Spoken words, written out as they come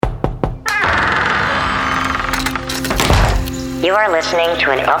You are listening to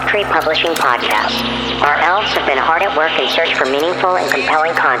an Elf Tree Publishing podcast. Our elves have been hard at work in search for meaningful and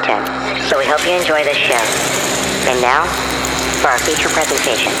compelling content, so we hope you enjoy this show. And now, for our feature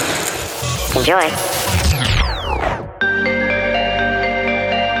presentation. Enjoy.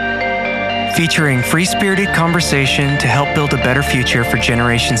 Featuring free-spirited conversation to help build a better future for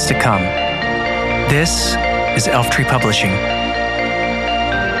generations to come. This is Elf Tree Publishing.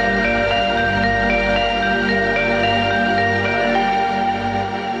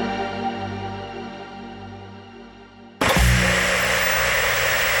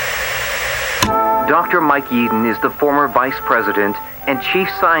 Dr. Mike Yeadon is the former vice president and chief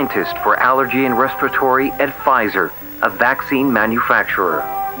scientist for allergy and respiratory at Pfizer, a vaccine manufacturer.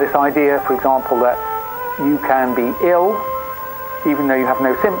 This idea, for example, that you can be ill even though you have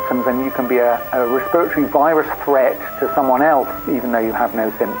no symptoms, and you can be a respiratory virus threat to someone else even though you have no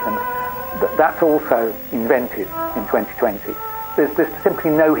symptoms, that's also invented in 2020. There's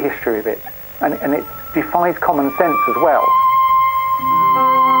simply no history of it, and it defies common sense as well.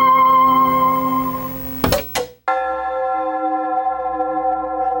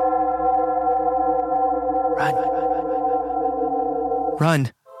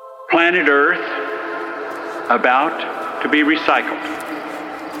 Run. Planet Earth about to be recycled.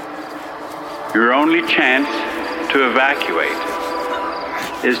 Your only chance to evacuate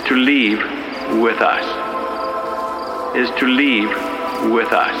is to leave with us.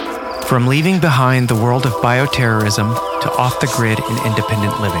 From leaving behind the world of bioterrorism to off-the-grid and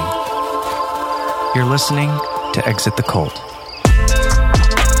independent living. You're listening to Exit the Cult.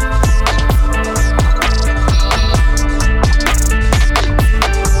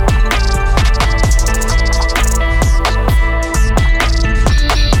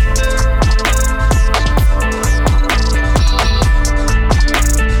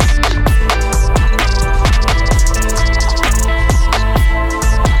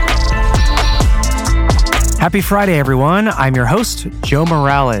 Happy Friday, everyone. I'm your host, Joe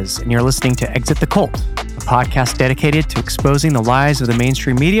Morales, and you're listening to Exit the Cult, a podcast dedicated to exposing the lies of the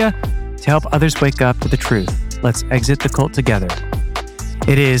mainstream media to help others wake up to the truth. Let's exit the cult together.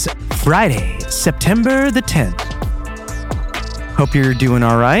 It is Friday, September the 10th. Hope you're doing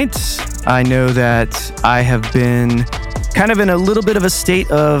all right. I know that I have been kind of in a little bit of a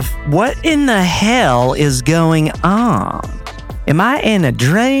state of what in the hell is going on? Am I in a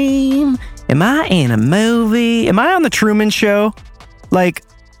dream? Am I in a movie? Am I on the Truman Show? Like,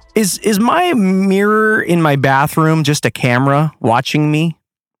 is my mirror in my bathroom just a camera watching me?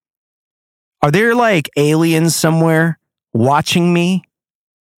 Are there like aliens somewhere watching me?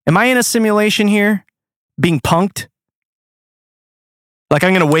 Am I in a simulation here? Being punked? Like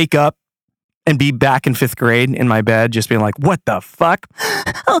I'm going to wake up and be back in 5th grade in my bed just being like, what the fuck?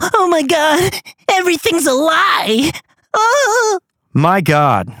 Oh my God, everything's a lie. Oh. My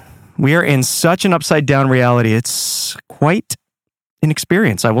God. We are in such an upside-down reality. It's quite an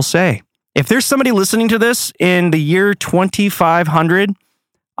experience, I will say. If there's somebody listening to this in the year 2500,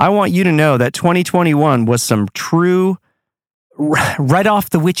 I want you to know that 2021 was some true, right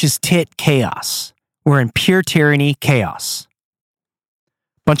off the witch's tit chaos. We're in pure tyranny chaos.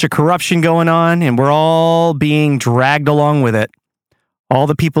 Bunch of corruption going on, and we're all being dragged along with it. All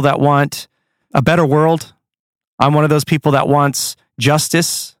the people that want a better world. I'm one of those people that wants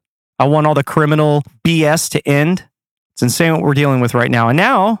justice. I want all the criminal BS to end. It's insane what we're dealing with right now. And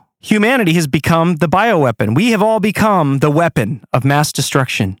now, humanity has become the bioweapon. We have all become the weapon of mass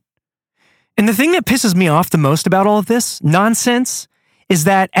destruction. And the thing that pisses me off the most about all of this nonsense is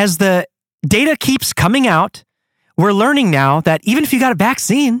that as the data keeps coming out, we're learning now that even if you got a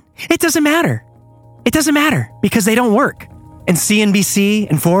vaccine, it doesn't matter. It doesn't matter because they don't work. And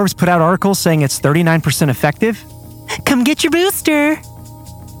CNBC and Forbes put out articles saying it's 39% effective. Come get your booster.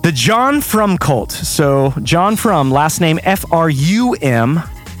 The John Frum cult. So John Frum, last name F-R-U-M,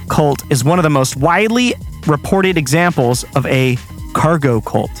 cult is one of the most widely reported examples of a cargo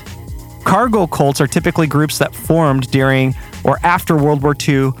cult. Cargo cults are typically groups that formed during or after World War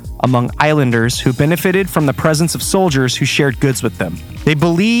II among islanders who benefited from the presence of soldiers who shared goods with them. They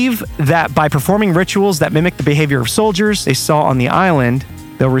believe that by performing rituals that mimic the behavior of soldiers they saw on the island,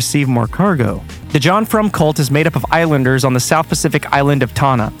 they'll receive more cargo. The John Frum cult is made up of islanders on the South Pacific island of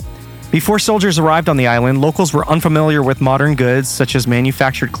Tanna. Before soldiers arrived on the island, locals were unfamiliar with modern goods such as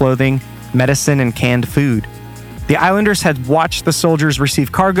manufactured clothing, medicine, and canned food. The islanders had watched the soldiers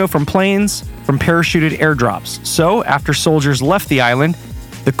receive cargo from planes from parachuted airdrops. So, after soldiers left the island,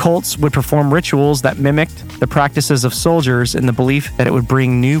 the cults would perform rituals that mimicked the practices of soldiers in the belief that it would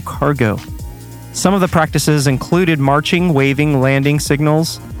bring new cargo. Some of the practices included marching, waving, landing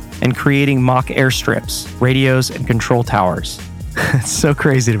signals, and creating mock airstrips, radios, and control towers. It's so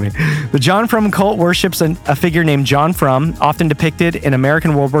crazy to me. The John Frum cult worships a figure named John Frum, often depicted in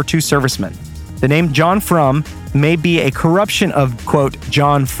American World War II servicemen. The name John Frum may be a corruption of, quote,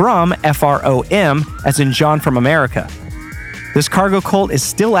 John Frum, F-R-O-M, as in John from America. This cargo cult is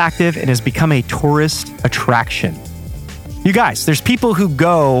still active and has become a tourist attraction. You guys, there's people who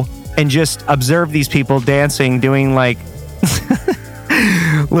go and just observe these people dancing, doing like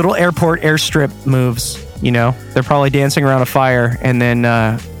little airport airstrip moves. You know, they're probably dancing around a fire and then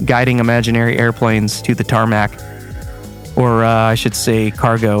guiding imaginary airplanes to the tarmac, or I should say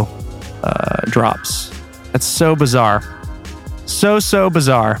cargo drops. That's so bizarre. So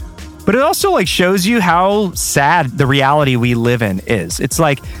bizarre. But it also like shows you how sad the reality we live in is. It's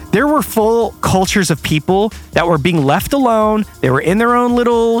like there were full cultures of people that were being left alone. They were in their own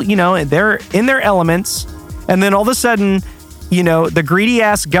little, you know, they're in their elements. And then all of a sudden, you know, the greedy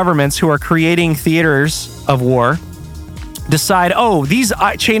ass governments who are creating theaters of war decide, oh, these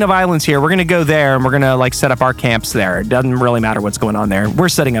chain of islands here, we're going to go there and we're going to like set up our camps there. It doesn't really matter what's going on there. We're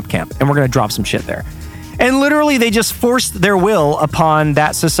setting up camp and we're going to drop some shit there. And literally they just forced their will upon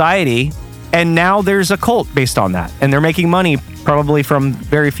that society. And now there's a cult based on that. And they're making money probably from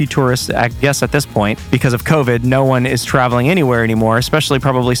very few tourists, I guess at this point, because of COVID. No one is traveling anywhere anymore, especially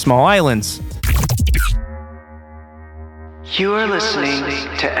probably small islands. You are listening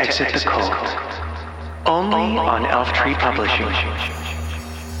to Exit the Cult, only on Elf Tree Publishing.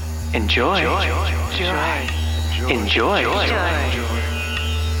 Enjoy. Enjoy.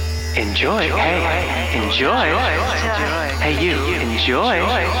 Hey, enjoy. Hey, you. Enjoy.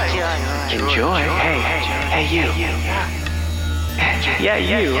 Hey, you. Yeah,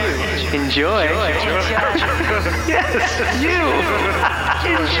 you. Enjoy. Yes, you.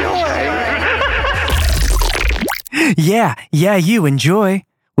 Enjoy. Yeah, you enjoy.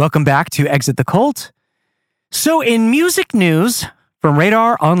 Welcome back to Exit the Cult. So in music news from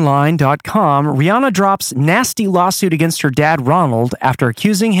RadarOnline.com, Rihanna drops nasty lawsuit against her dad Ronald after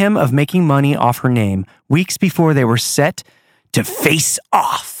accusing him of making money off her name weeks before they were set to face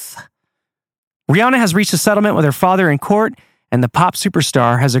off. Rihanna has reached a settlement with her father in court, and the pop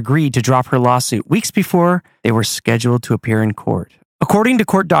superstar has agreed to drop her lawsuit weeks before they were scheduled to appear in court. According to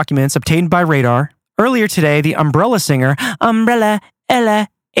court documents obtained by Radar, earlier today, the Umbrella singer, Umbrella, Ella,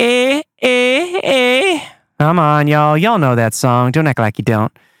 come on, y'all. Y'all know that song. Don't act like you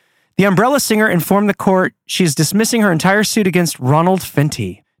don't. The Umbrella singer informed the court she is dismissing her entire suit against Ronald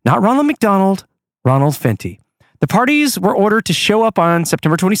Fenty. Not Ronald McDonald, Ronald Fenty. The parties were ordered to show up on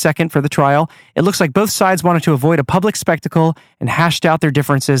September 22nd for the trial. It looks like both sides wanted to avoid a public spectacle and hashed out their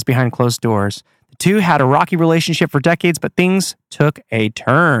differences behind closed doors. The two had a rocky relationship for decades, but things took a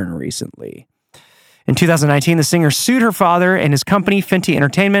turn recently. In 2019, the singer sued her father and his company, Fenty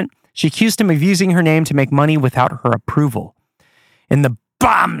Entertainment. She accused him of using her name to make money without her approval. In the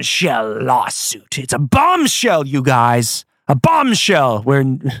bombshell lawsuit. It's a bombshell, you guys. A bombshell.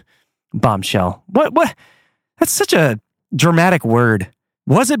 Bombshell. What? That's such a dramatic word.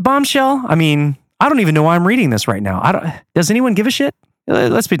 Was it bombshell? I mean, I don't even know why I'm reading this right now. Does anyone give a shit?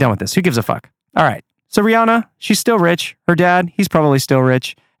 Let's be done with this. Who gives a fuck? All right. So Rihanna, she's still rich. Her dad, he's probably still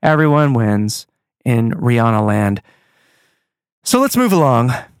rich. Everyone wins in Rihanna land. So let's move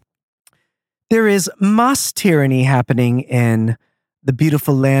along. There is mass tyranny happening in the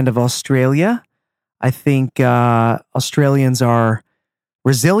beautiful land of Australia. I think Australians are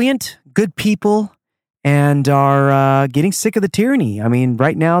resilient, good people, and are getting sick of the tyranny. I mean,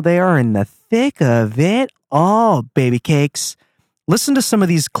 right now they are in the thick of it. Oh, baby cakes. Listen to some of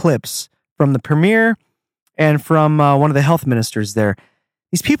these clips from the Premier and from one of the health ministers there.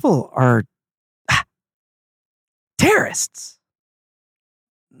 These people are terrorists.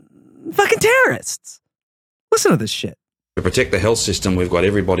 Fucking terrorists. Listen to this shit. To protect the health system, we've got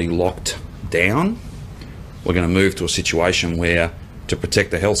everybody locked down. We're going to move to a situation where, to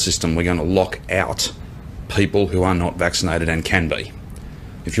protect the health system, we're going to lock out people who are not vaccinated and can be.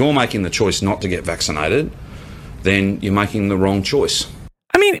 If you're making the choice not to get vaccinated, then you're making the wrong choice.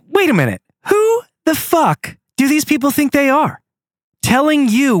 I mean, wait a minute. Who the fuck do these people think they are? Telling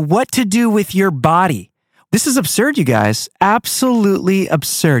you what to do with your body. This is absurd, you guys. Absolutely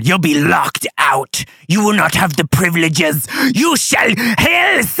absurd. You'll be locked out. You will not have the privileges. You shall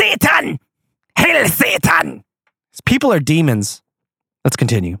hail Satan. Hail Satan. People are demons. Let's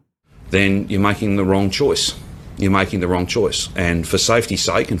continue. Then you're making the wrong choice. You're making the wrong choice. And for safety's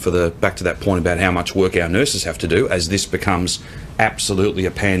sake, and for back to that point about how much work our nurses have to do, as this becomes absolutely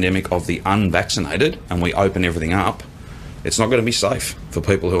a pandemic of the unvaccinated and we open everything up, it's not going to be safe for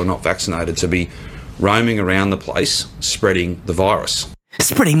people who are not vaccinated to be roaming around the place, spreading the virus.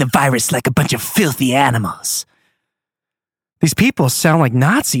 Spreading the virus like a bunch of filthy animals. These people sound like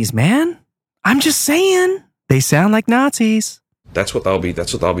Nazis, man. I'm just saying. They sound like Nazis. That's what they'll be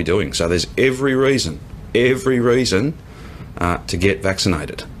doing. So there's every reason to get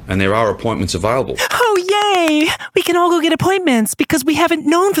vaccinated. And there are appointments available. Oh, yay! We can all go get appointments because we haven't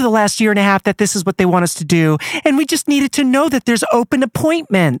known for the last year and a half that this is what they want us to do. And we just needed to know that there's open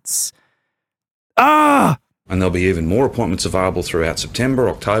appointments. And there'll be even more appointments available throughout September,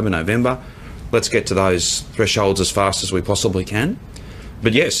 October, November. Let's get to those thresholds as fast as we possibly can.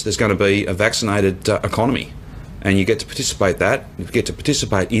 But yes, there's going to be a vaccinated economy. And you get to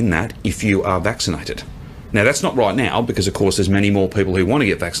participate in that if you are vaccinated. Now, that's not right now because, of course, there's many more people who want to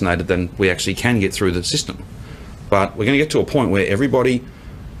get vaccinated than we actually can get through the system. But we're going to get to a point where everybody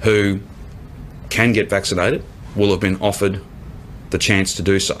who can get vaccinated will have been offered the chance to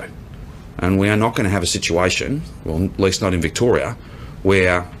do so. And we are not going to have a situation, well, at least not in Victoria,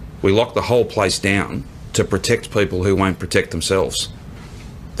 where we lock the whole place down to protect people who won't protect themselves.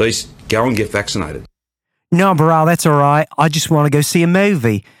 Go and get vaccinated. No, Baral, that's all right. I just want to go see a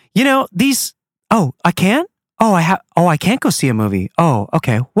movie. You know, I can't? I can't go see a movie. Oh,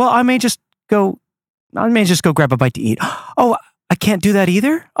 okay. Well, I may just go grab a bite to eat. Oh, I can't do that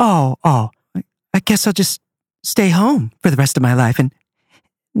either? Oh, I guess I'll just stay home for the rest of my life and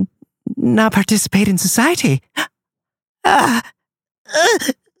not participate in society. Oh,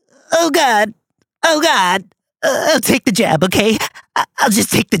 God. I'll take the jab, okay? I'll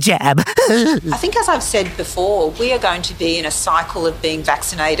just take the jab. I think, as I've said before, we are going to be in a cycle of being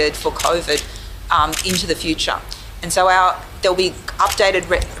vaccinated for COVID into the future. And so there'll be updated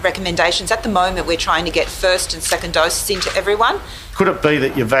recommendations. At the moment, we're trying to get first and second doses into everyone. Could it be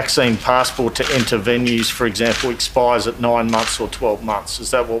that your vaccine passport to enter venues, for example, expires at 9 months or 12 months?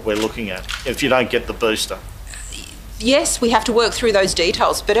 Is that what we're looking at if you don't get the booster? Yes, we have to work through those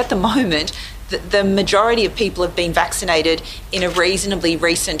details. But at the moment, the majority of people have been vaccinated in a reasonably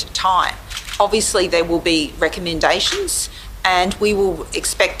recent time. Obviously, there will be recommendations, and we will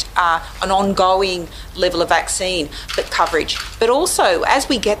expect an ongoing level of vaccine coverage. But also, as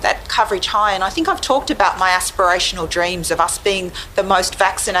we get that coverage high, and I think I've talked about my aspirational dreams of us being the most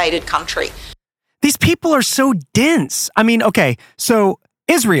vaccinated country. These people are so dense. I mean, okay, so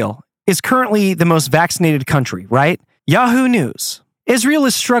Israel is currently the most vaccinated country, right? Yahoo News. Israel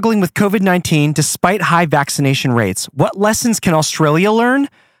is struggling with COVID-19 despite high vaccination rates. What lessons can Australia learn?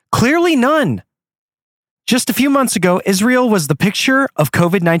 Clearly none. Just a few months ago, Israel was the picture of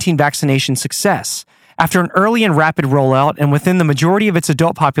COVID-19 vaccination success. After an early and rapid rollout, and within the majority of its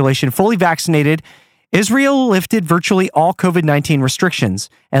adult population fully vaccinated, Israel lifted virtually all COVID-19 restrictions,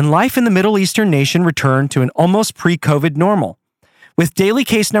 and life in the Middle Eastern nation returned to an almost pre-COVID normal. With daily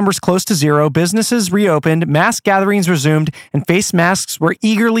case numbers close to zero, businesses reopened, mass gatherings resumed, and face masks were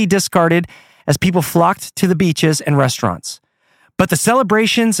eagerly discarded as people flocked to the beaches and restaurants. But the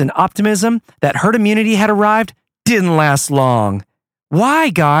celebrations and optimism that herd immunity had arrived didn't last long. Why,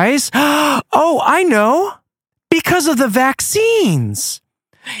 guys? Oh, I know. Because of the vaccines.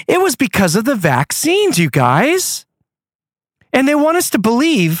 It was because of the vaccines, you guys. And they want us to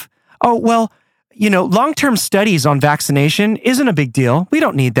believe, long-term studies on vaccination isn't a big deal. We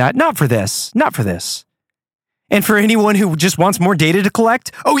don't need that. Not for this. And for anyone who just wants more data to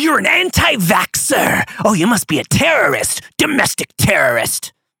collect, oh, you're an anti-vaxxer. Oh, you must be a terrorist, domestic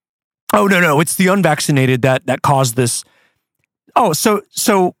terrorist. Oh, no, it's the unvaccinated that caused this. Oh,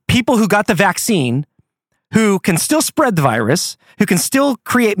 so people who got the vaccine, who can still spread the virus, who can still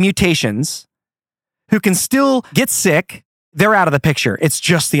create mutations, who can still get sick, they're out of the picture. It's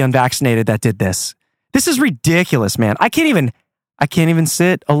just the unvaccinated that did this. This is ridiculous, man. I can't even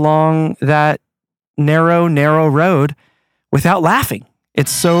sit along that narrow road without laughing.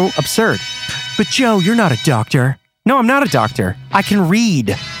 It's so absurd. But Joe, you're not a doctor. No, I'm not a doctor. I can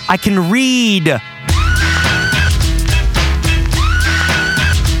read.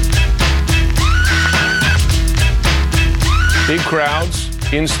 Big crowds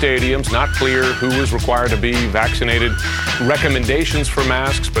in stadiums, not clear who was required to be vaccinated. Recommendations for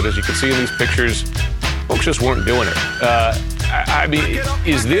masks, but as you can see in these pictures, folks just weren't doing it. I mean,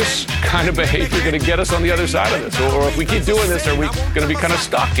 is this kind of behavior going to get us on the other side of this? Or if we keep doing this, are we going to be kind of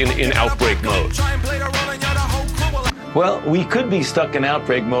stuck in outbreak mode? Well, we could be stuck in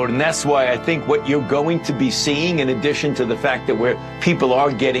outbreak mode, and that's why I think what you're going to be seeing, in addition to the fact that people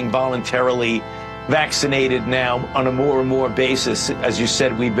are getting voluntarily vaccinated now on a more and more basis. As you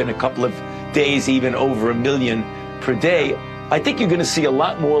said, we've been a couple of days, even over 1 million per day. I think you're going to see a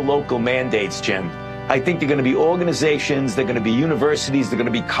lot more local mandates, Jim. I think they're going to be organizations, they're going to be universities, they're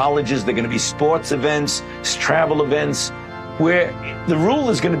going to be colleges, they're going to be sports events, travel events, where the rule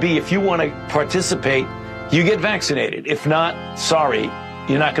is going to be if you want to participate, you get vaccinated. If not, sorry,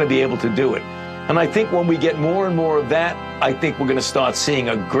 you're not going to be able to do it. And I think when we get more and more of that, I think we're going to start seeing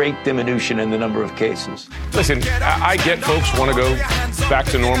a great diminution in the number of cases. Listen, I get folks want to go back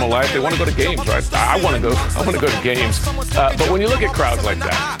to normal life. They want to go to games, right? I want to go to games. But when you look at crowds like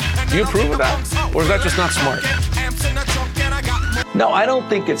that, do you approve of that? Or is that just not smart? No, I don't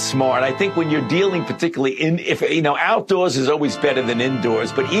think it's smart. I think when you're dealing particularly outdoors is always better than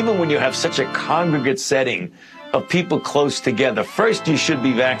indoors. But even when you have such a congregate setting of people close together, first you should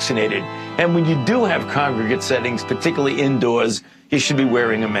be vaccinated. And when you do have congregate settings, particularly indoors, you should be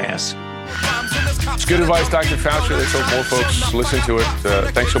wearing a mask. It's good advice, Dr. Fauci. Let's hope more folks listen to it.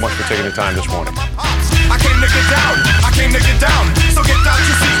 Thanks so much for taking the time this morning. I came to get down. I came to get down. So get out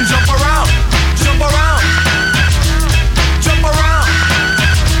your seat and jump around. Jump around. Jump around.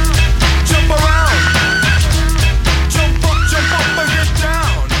 Jump around. Jump up and get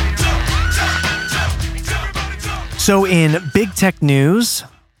down. So in big tech news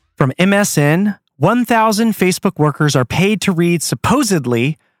from MSN, 1,000 Facebook workers are paid to read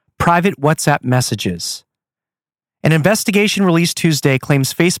supposedly private WhatsApp messages. An investigation released Tuesday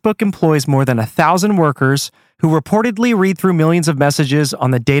claims Facebook employs more than 1,000 workers who reportedly read through millions of messages on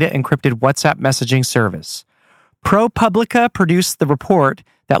the data-encrypted WhatsApp messaging service. ProPublica produced the report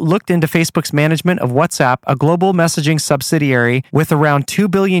that looked into Facebook's management of WhatsApp, a global messaging subsidiary with around 2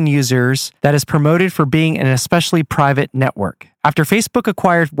 billion users that is promoted for being an especially private network. After Facebook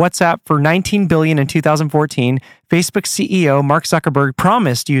acquired WhatsApp for $19 billion in 2014, Facebook CEO Mark Zuckerberg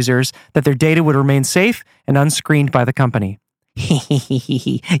promised users that their data would remain safe and unscreened by the company.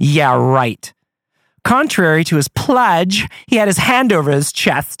 Yeah, right. Contrary to his pledge, he had his hand over his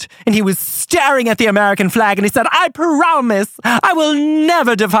chest and he was staring at the American flag and he said, "I promise I will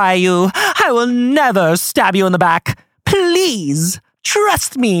never defy you. I will never stab you in the back. Please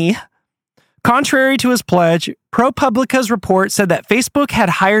trust me." Contrary to his pledge, ProPublica's report said that Facebook had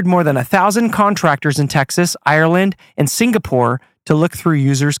hired more than 1,000 contractors in Texas, Ireland, and Singapore to look through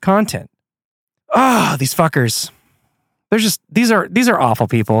users' content. Oh, these fuckers. These are awful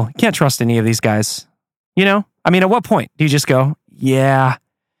people. You can't trust any of these guys. You know? I mean, at what point do you just go, yeah,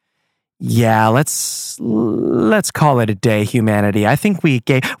 let's call it a day, humanity. I think we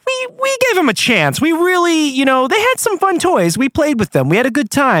gave them a chance. We really, they had some fun toys. We played with them. We had a good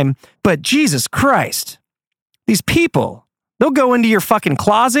time. But Jesus Christ, these people, they'll go into your fucking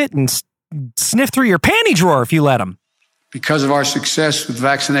closet and sniff through your panty drawer if you let them. Because of our success with the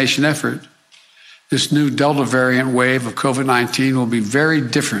vaccination effort, this new Delta variant wave of COVID-19 will be very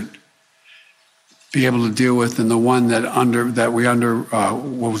different be able to deal with than the one that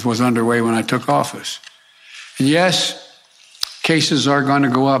was underway when I took office. And yes, cases are going to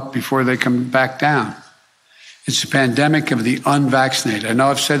go up before they come back down. It's a pandemic of the unvaccinated. I know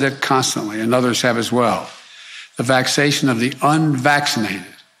I've said that constantly, and others have as well. The vaccination of the unvaccinated,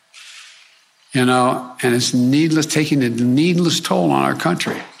 and it's taking a needless toll on our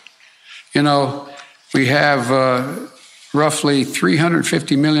country. We have roughly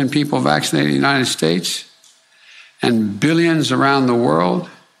 350 million people vaccinated in the United States and billions around the world,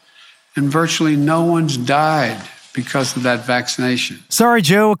 and virtually no one's died because of that vaccination. Sorry,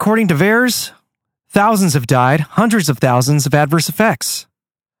 Joe, according to VAERS, thousands have died, hundreds of thousands of adverse effects.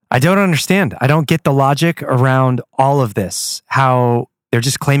 I don't understand. I don't get the logic around all of this, how they're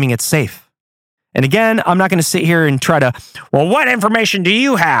just claiming it's safe. And again, I'm not going to sit here and try to, well, what information do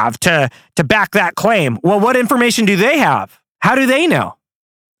you have to back that claim? Well, what information do they have? How do they know?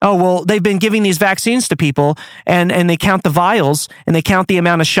 Oh, well, they've been giving these vaccines to people and they count the vials and they count the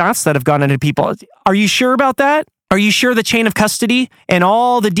amount of shots that have gone into people. Are you sure about that? Are you sure the chain of custody and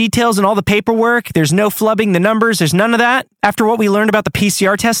all the details and all the paperwork, there's no flubbing the numbers, there's none of that? After what we learned about the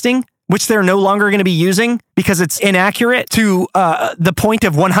PCR testing, which they're no longer going to be using because it's inaccurate to the point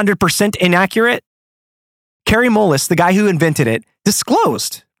of 100% inaccurate. Kary Mullis, the guy who invented it,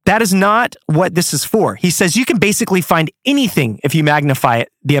 disclosed that is not what this is for. He says you can basically find anything if you magnify it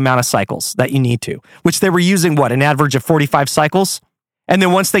the amount of cycles that you need to, which they were using, an average of 45 cycles? And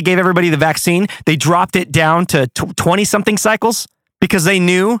then once they gave everybody the vaccine, they dropped it down to 20-something cycles because they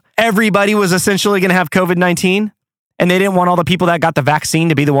knew everybody was essentially going to have COVID-19. And they didn't want all the people that got the vaccine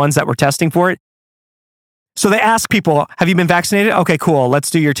to be the ones that were testing for it. So they ask people, have you been vaccinated? Okay, cool.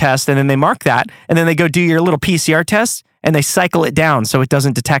 Let's do your test. And then they mark that. And then they go do your little PCR test and they cycle it down so it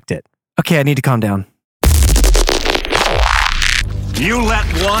doesn't detect it. Okay, I need to calm down. You let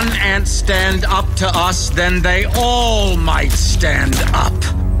one ant stand up to us, then they all might stand up.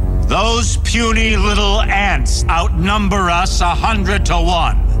 Those puny little ants outnumber us 100 to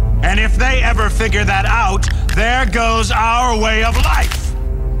 1. And if they ever figure that out, there goes our way of life.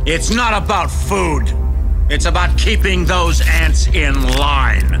 It's not about food. It's about keeping those ants in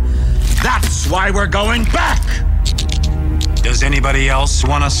line. That's why we're going back. Does anybody else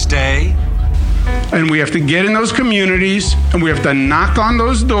want to stay? And we have to get in those communities, and we have to knock on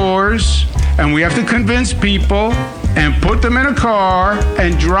those doors, and we have to convince people and put them in a car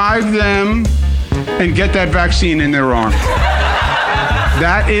and drive them and get that vaccine in their arm.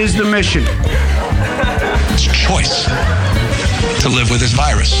 That is the mission. It's a choice to live with this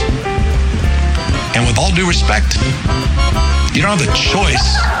virus. And with all due respect, you don't have a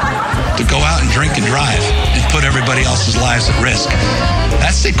choice to go out and drink and drive and put everybody else's lives at risk.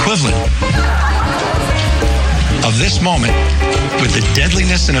 That's the equivalent of this moment with the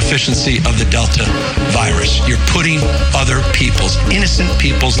deadliness and efficiency of the Delta virus. You're putting other people's, innocent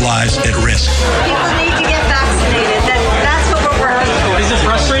people's lives at risk. People need to get vaccinated. That's what we're working for. Is it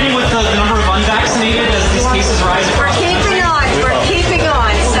frustrating with the number of unvaccinated as these cases rise? We're keeping on. We're keeping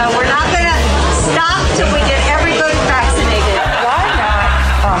on. So we're not going to stop till we get everybody vaccinated. Why not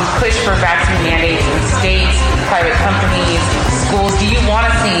push for vaccine mandates in states, private companies, schools? Do you want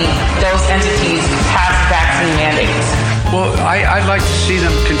to see those entities pass vaccine mandates? Well, I'd like to see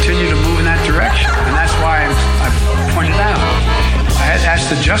them continue to move in that direction, and that's why I've pointed out. I had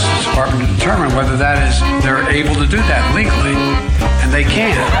asked the Justice Department to determine whether they're able to do that legally, and they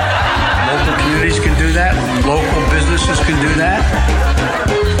can. Local communities can do that. Local businesses can do that.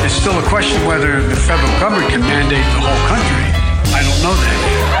 It's still a question whether the federal government can mandate the whole country. I don't know that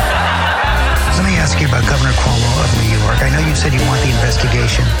yet. Let me ask you about Governor Cuomo of New York. I know you said you want the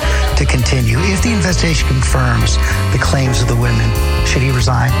investigation to continue. If the investigation confirms the claims of the women, should he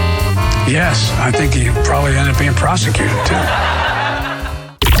resign? Yes, I think he probably end up being prosecuted too.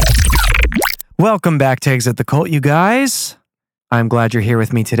 Welcome back to Exit the Cult, you guys. I'm glad you're here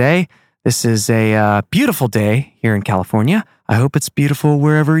with me today. This is a beautiful day here in California. I hope it's beautiful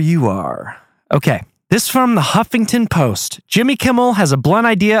wherever you are. Okay. This from the Huffington Post. Jimmy Kimmel has a blunt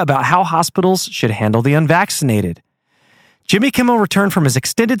idea about how hospitals should handle the unvaccinated. Jimmy Kimmel returned from his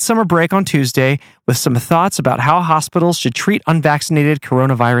extended summer break on Tuesday with some thoughts about how hospitals should treat unvaccinated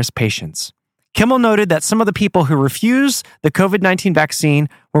coronavirus patients. Kimmel noted that some of the people who refuse the COVID-19 vaccine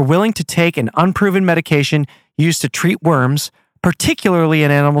were willing to take an unproven medication used to treat worms, particularly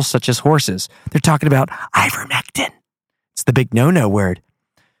in animals such as horses. They're talking about ivermectin. It's the big no-no word.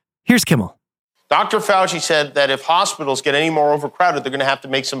 Here's Kimmel. Dr. Fauci said that if hospitals get any more overcrowded, they're going to have to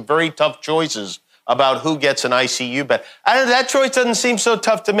make some very tough choices about who gets an ICU bed. That choice doesn't seem so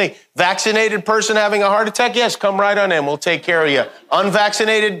tough to me. Vaccinated person having a heart attack? Yes, come right on in. We'll take care of you.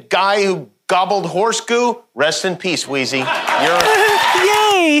 Unvaccinated guy who gobbled horse goo? Rest in peace, Wheezy.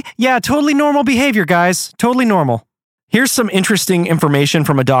 Yay! Yeah, totally normal behavior, guys. Totally normal. Here's some interesting information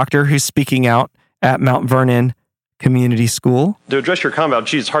from a doctor who's speaking out at Mount Vernon Community School. To address your comment about,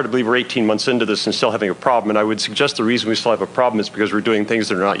 geez, it's hard to believe we're 18 months into this and still having a problem. And I would suggest the reason we still have a problem is because we're doing things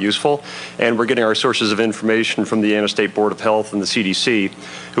that are not useful. And we're getting our sources of information from the Indiana State Board of Health and the CDC,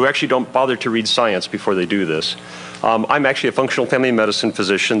 who actually don't bother to read science before they do this. I'm actually a functional family medicine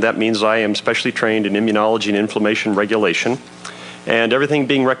physician. That means I am specially trained in immunology and inflammation regulation. And everything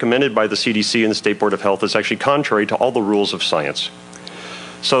being recommended by the CDC and the State Board of Health is actually contrary to all the rules of science.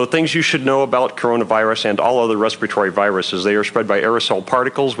 So things you should know about coronavirus and all other respiratory viruses, they are spread by aerosol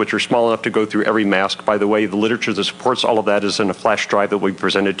particles, which are small enough to go through every mask. By the way, the literature that supports all of that is in a flash drive that will be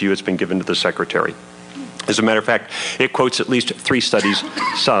presented to you. It's been given to the secretary. As a matter of fact, it quotes at least 3 studies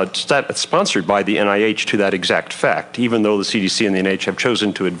sponsored by the NIH to that exact fact, even though the CDC and the NIH have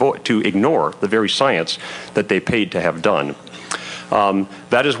chosen to ignore the very science that they paid to have done.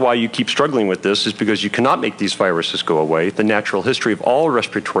 That is why you keep struggling with this, is because you cannot make these viruses go away. The natural history of all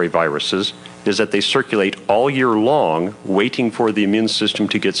respiratory viruses is that they circulate all year long, waiting for the immune system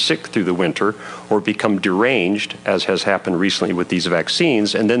to get sick through the winter or become deranged, as has happened recently with these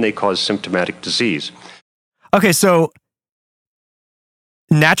vaccines, and then they cause symptomatic disease. Okay, so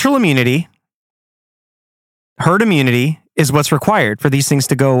natural immunity, herd immunity is what's required for these things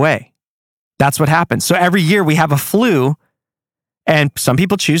to go away. That's what happens. So every year we have a flu. And some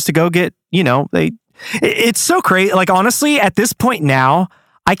people choose to go get, it's so crazy. Like, honestly, at this point now,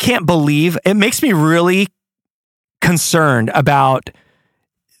 I can't believe, it makes me really concerned about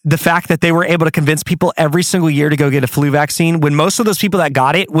the fact that they were able to convince people every single year to go get a flu vaccine when most of those people that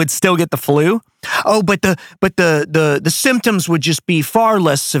got it would still get the flu. Oh, but the symptoms would just be far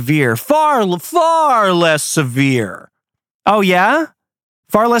less severe, far less severe. Oh, yeah?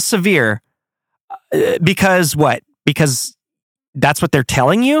 Far less severe. Because what? Because that's what they're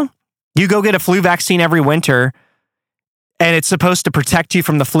telling you? You go get a flu vaccine every winter and it's supposed to protect you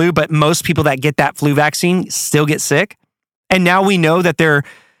from the flu, but most people that get that flu vaccine still get sick. And now we know that they're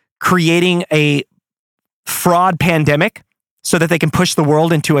creating a fraud pandemic so that they can push the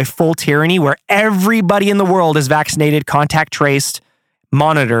world into a full tyranny where everybody in the world is vaccinated, contact traced,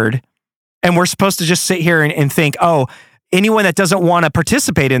 monitored. And we're supposed to just sit here and think, oh, anyone that doesn't want to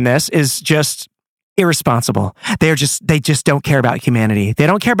participate in this is just irresponsible. They just don't care about humanity. They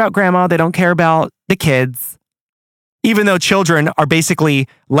don't care about grandma. They don't care about the kids. Even though children are basically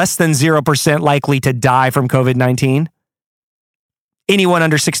less than 0% likely to die from COVID-19. Anyone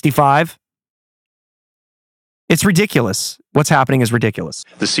under 65. It's ridiculous. What's happening is ridiculous.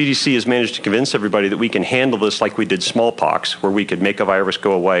 The CDC has managed to convince everybody that we can handle this like we did smallpox, where we could make a virus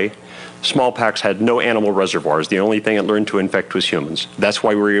go away. Smallpox had no animal reservoirs. The only thing it learned to infect was humans. That's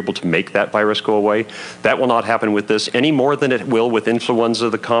why we were able to make that virus go away. That will not happen with this any more than it will with influenza,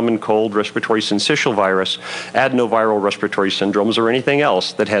 the common cold, respiratory syncytial virus, adenoviral respiratory syndromes, or anything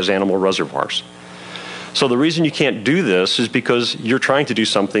else that has animal reservoirs. So the reason you can't do this is because you're trying to do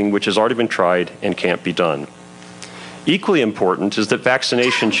something which has already been tried and can't be done. Equally important is that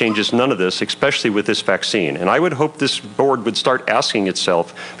vaccination changes none of this, especially with this vaccine. And I would hope this board would start asking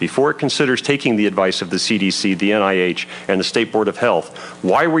itself, before it considers taking the advice of the CDC, the NIH, and the State Board of Health,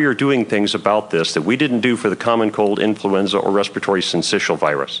 why we are doing things about this that we didn't do for the common cold, influenza, or respiratory syncytial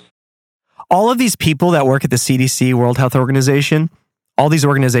virus. All of these people that work at the CDC, World Health Organization, all these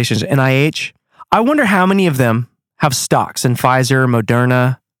organizations, NIH, I wonder how many of them have stocks in Pfizer,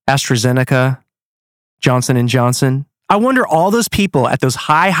 Moderna, AstraZeneca, Johnson & Johnson. I wonder all those people at those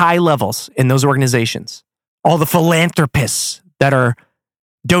high levels in those organizations, all the philanthropists that are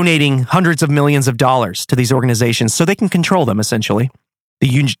donating hundreds of millions of dollars to these organizations so they can control them, essentially. The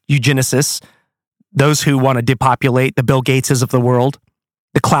eugenicists, those who want to depopulate, the Bill Gateses of the world,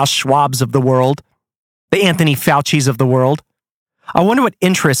 the Klaus Schwabs of the world, the Anthony Faucis of the world. I wonder what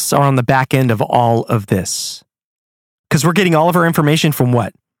interests are on the back end of all of this. Because we're getting all of our information from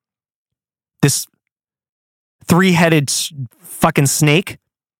what? This three-headed fucking snake?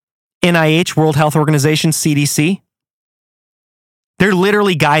 NIH, World Health Organization, CDC? They're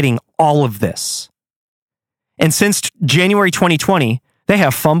literally guiding all of this. And since January 2020, they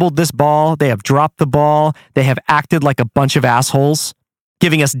have fumbled this ball, they have dropped the ball, they have acted like a bunch of assholes,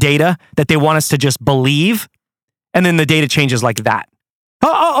 giving us data that they want us to just believe, and then the data changes like that.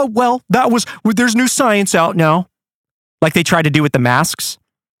 Well, there's new science out now. Like they tried to do with the masks.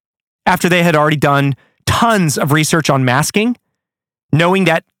 After they had already done tons of research on masking, knowing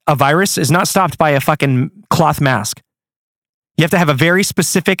that a virus is not stopped by a fucking cloth mask. You have to have a very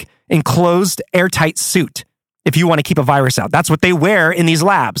specific, enclosed, airtight suit if you want to keep a virus out. That's what they wear in these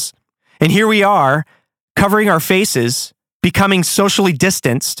labs. And here we are, covering our faces, becoming socially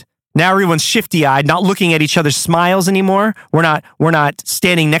distanced. Now everyone's shifty-eyed, not looking at each other's smiles anymore. We're not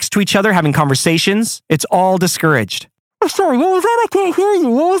standing next to each other, having conversations. It's all discouraged. Oh, sorry, what was that? I can't hear you.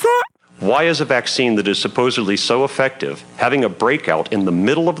 What was that? Why is a vaccine that is supposedly so effective having a breakout in the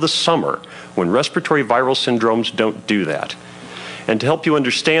middle of the summer when respiratory viral syndromes don't do that? And to help you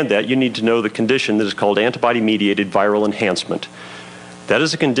understand that, you need to know the condition that is called antibody-mediated viral enhancement. That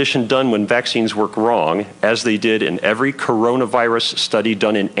is a condition done when vaccines work wrong, as they did in every coronavirus study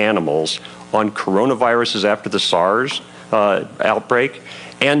done in animals on coronaviruses after the SARS outbreak,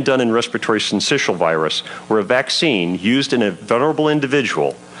 and done in respiratory syncytial virus, where a vaccine used in a vulnerable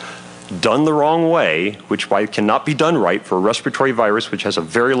individual done the wrong way, which cannot be done right for a respiratory virus which has a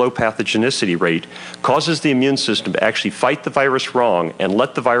very low pathogenicity rate, causes the immune system to actually fight the virus wrong and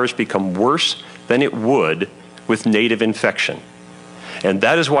let the virus become worse than it would with native infection. And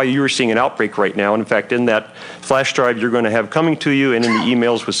that is why you are seeing an outbreak right now. And in fact, in that flash drive you're going to have coming to you and in the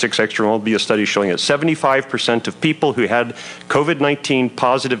emails with 6 Extra will be a study showing that 75% of people who had COVID-19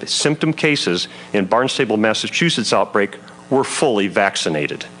 positive symptom cases in Barnstable, Massachusetts outbreak were fully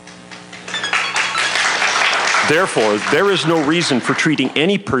vaccinated. Therefore, there is no reason for treating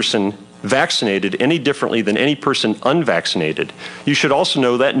any person vaccinated any differently than any person unvaccinated. You should also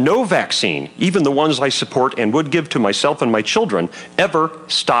know that no vaccine, even the ones I support and would give to myself and my children, ever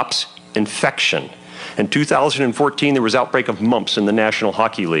stops infection. In 2014, there was outbreak of mumps in the National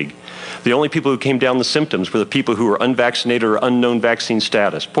Hockey League. The only people who came down the symptoms were the people who were unvaccinated or unknown vaccine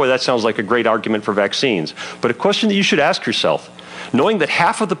status. Boy, that sounds like a great argument for vaccines. But a question that you should ask yourself, knowing that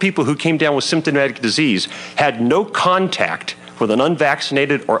half of the people who came down with symptomatic disease had no contact with an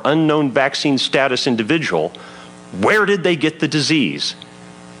unvaccinated or unknown vaccine status individual, where did they get the disease?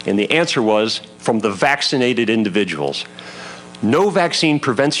 And the answer was from the vaccinated individuals. No vaccine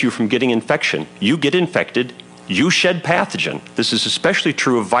prevents you from getting infection. You get infected, you shed pathogen. This is especially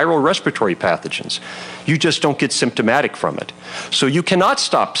true of viral respiratory pathogens. You just don't get symptomatic from it. So you cannot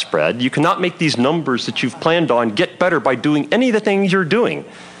stop spread. You cannot make these numbers that you've planned on get better by doing any of the things you're doing.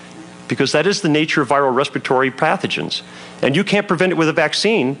 because that is the nature of viral respiratory pathogens. And you can't prevent it with a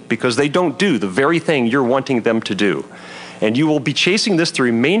vaccine because they don't do the very thing you're wanting them to do. And you will be chasing this the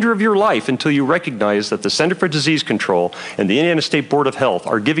remainder of your life until you recognize that the Center for Disease Control and the Indiana State Board of Health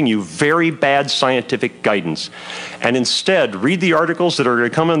are giving you very bad scientific guidance. And instead, read the articles that are going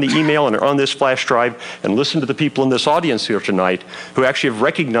to come on the email and are on this flash drive, and listen to the people in this audience here tonight who actually have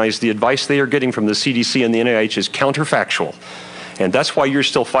recognized the advice they are getting from the CDC and the NIH is counterfactual. And that's why you're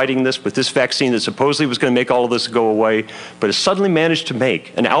still fighting this with this vaccine that supposedly was going to make all of this go away, but has suddenly managed to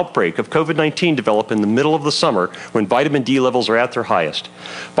make an outbreak of COVID-19 develop in the middle of the summer when vitamin D levels are at their highest.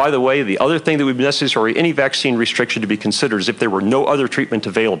 By the way, the other thing that would be necessary, any vaccine restriction to be considered, is if there were no other treatment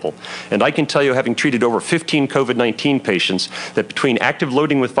available. And I can tell you, having treated over 15 COVID-19 patients, that between active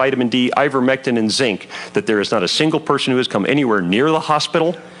loading with vitamin D, ivermectin, and zinc, that there is not a single person who has come anywhere near the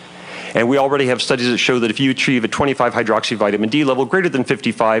hospital. And we already have studies that show that if you achieve a 25 hydroxyvitamin D level greater than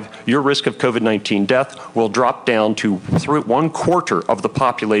 55, your risk of COVID-19 death will drop down to 1/4 of the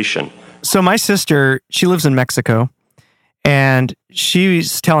population. So my sister, she lives in Mexico, and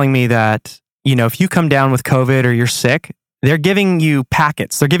she's telling me that, if you come down with COVID or you're sick, they're giving you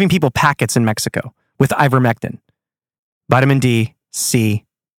packets. They're giving people packets in Mexico with ivermectin, vitamin D, C,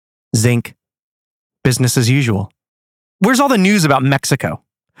 zinc, business as usual. Where's all the news about Mexico?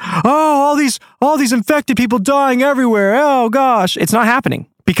 Oh, all these infected people dying everywhere. Oh gosh, it's not happening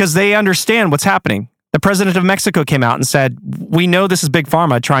because they understand what's happening. The president of Mexico came out and said, "We know this is Big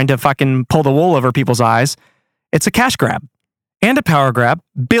Pharma trying to fucking pull the wool over people's eyes. It's a cash grab and a power grab.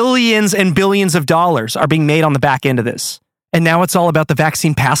 Billions and billions of dollars are being made on the back end of this. And now it's all about the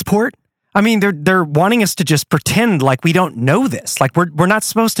vaccine passport. I mean, they're wanting us to just pretend like we don't know this. Like we're not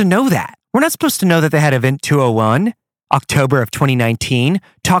supposed to know that. We're not supposed to know that they had Event 201. October of 2019,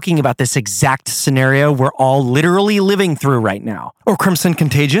 talking about this exact scenario we're all literally living through right now. Or Crimson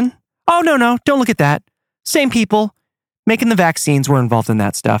Contagion. Oh, no, don't look at that. Same people making the vaccines were involved in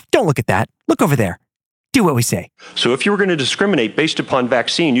that stuff. Don't look at that. Look over there. Do what we say. So if you were going to discriminate based upon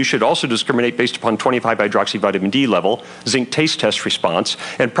vaccine, you should also discriminate based upon 25 hydroxyvitamin D level, zinc taste test response,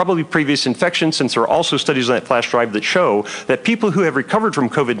 and probably previous infection, since there are also studies on that flash drive that show that people who have recovered from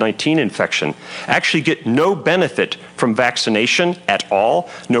COVID-19 infection actually get no benefit from vaccination at all,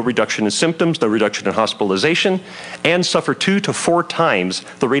 no reduction in symptoms, no reduction in hospitalization, and suffer 2 to 4 times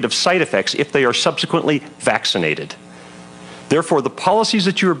the rate of side effects if they are subsequently vaccinated. Therefore, the policies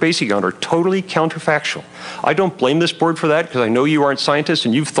that you are basing on are totally counterfactual. I don't blame this board for that because I know you aren't scientists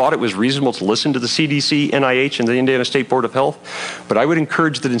and you've thought it was reasonable to listen to the CDC, NIH, and the Indiana State Board of Health. But I would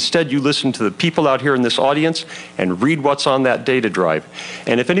encourage that instead you listen to the people out here in this audience and read what's on that data drive.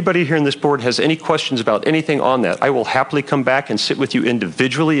 And if anybody here in this board has any questions about anything on that, I will happily come back and sit with you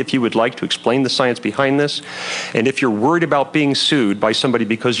individually if you would like to explain the science behind this. And if you're worried about being sued by somebody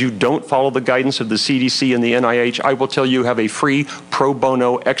because you don't follow the guidance of the CDC and the NIH, I will tell you have a free pro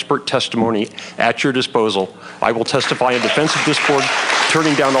bono expert testimony at your disposal. I will testify in defense of this board,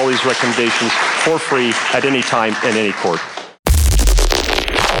 turning down all these recommendations for free at any time in any court.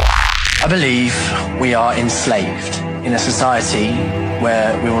 I believe we are enslaved in a society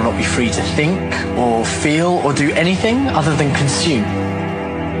where we will not be free to think or feel or do anything other than consume.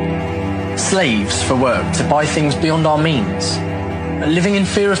 Slaves for work to buy things beyond our means, living in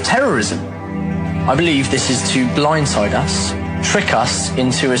fear of terrorism. I believe this is to blindside us, trick us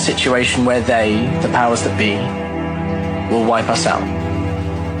into a situation where they, the powers that be, will wipe us out.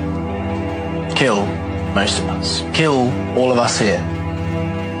 Kill most of us. Kill all of us here.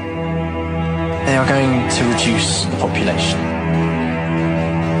 They are going to reduce the population.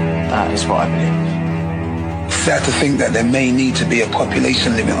 That is what I believe. It's sad to think that there may need to be a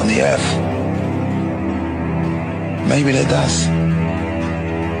population limit on the earth. Maybe there does.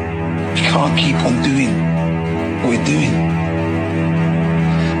 We can't keep on doing what we're doing.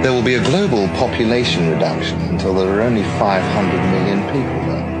 There will be a global population reduction until there are only 500 million people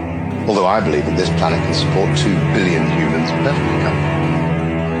there. Although I believe that this planet can support 2 billion humans whenever we come.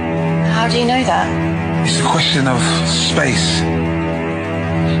 How do you know that? It's a question of space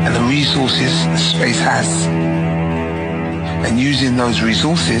and the resources that space has. And using those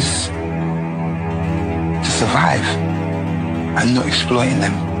resources to survive and not exploiting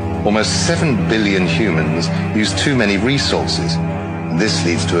them. Almost 7 billion humans use too many resources. This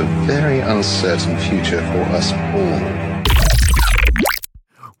leads to a very uncertain future for us all.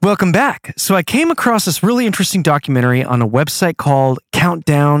 Welcome back. So I came across this really interesting documentary on a website called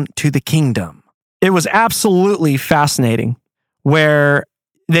Countdown to the Kingdom. It was absolutely fascinating, where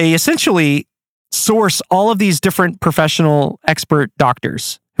they essentially source all of these different professional expert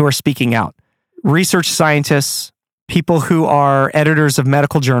doctors who are speaking out. Research scientists, people who are editors of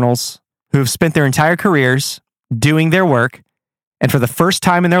medical journals, who have spent their entire careers doing their work, and for the first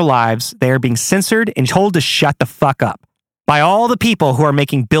time in their lives, they are being censored and told to shut the fuck up by all the people who are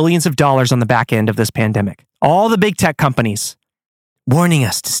making billions of dollars on the back end of this pandemic. All the big tech companies warning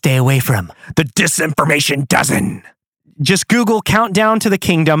us to stay away from the disinformation dozen. Just Google Countdown to the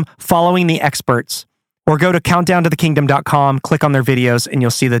Kingdom following the experts, or go to countdowntothekingdom.com, click on their videos, and you'll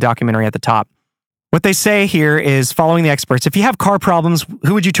see the documentary at the top. What they say here is following the experts. If you have car problems,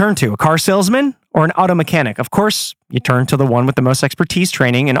 who would you turn to? A car salesman or an auto mechanic? Of course, you turn to the one with the most expertise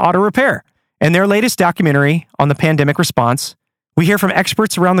training in auto repair. In their latest documentary on the pandemic response, we hear from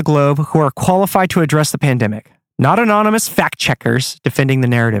experts around the globe who are qualified to address the pandemic, not anonymous fact checkers defending the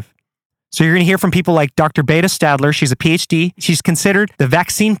narrative. So you're going to hear from people like Dr. Beta Stadler. She's a PhD. She's considered the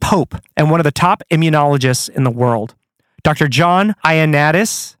vaccine pope and one of the top immunologists in the world. Dr. John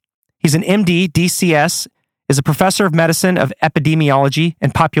Ioannidis, he's an MD, DCS, is a professor of medicine, of epidemiology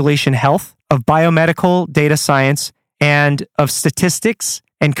and population health, of biomedical data science, and of statistics,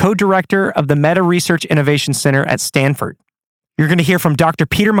 and co-director of the Meta Research Innovation Center at Stanford. You're going to hear from Dr.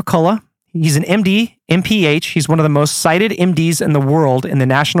 Peter McCullough. He's an MD, MPH. He's one of the most cited MDs in the world in the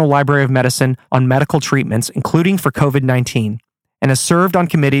National Library of Medicine on medical treatments, including for COVID-19, and has served on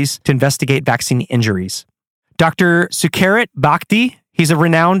committees to investigate vaccine injuries. Dr. Sucharit Bhakdi, he's a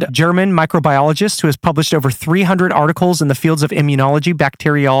renowned German microbiologist who has published over 300 articles in the fields of immunology,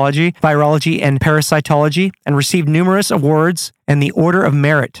 bacteriology, virology, and parasitology, and received numerous awards and the Order of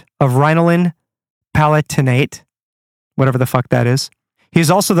Merit of Rhinelin Palatinate, whatever the fuck that is. He is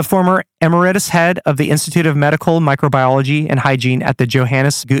also the former emeritus head of the Institute of Medical Microbiology and Hygiene at the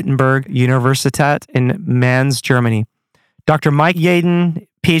Johannes Gutenberg Universität in Mainz, Germany. Dr. Mike Yaden,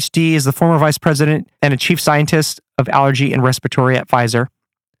 PhD, is the former vice president and a chief scientist of allergy and respiratory at Pfizer.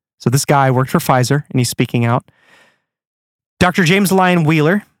 So this guy worked for Pfizer, and he's speaking out. Dr. James Lyon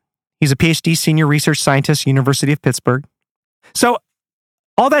Wheeler, he's a PhD senior research scientist, University of Pittsburgh. So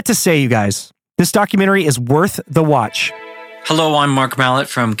all that to say, you guys, this documentary is worth the watch. Hello, I'm Mark Mallett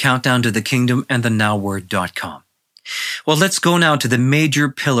from Countdown to the Kingdom and thenowword.com. Well, let's go now to the major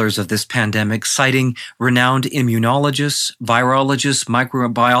pillars of this pandemic, citing renowned immunologists, virologists,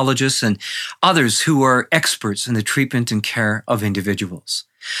 microbiologists, and others who are experts in the treatment and care of individuals.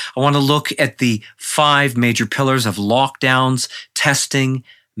 I want to look at the 5 major pillars of lockdowns, testing,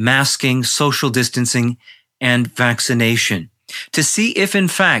 masking, social distancing, and vaccination to see if, in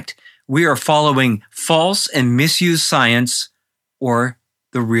fact, we are following false and misused science or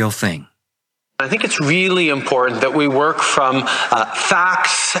the real thing. I think it's really important that we work from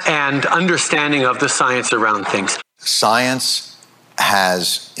facts and understanding of the science around things. Science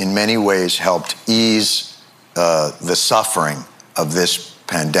has, in many ways, helped ease the suffering of this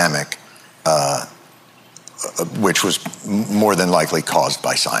pandemic, which was more than likely caused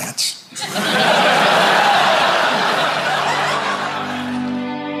by science.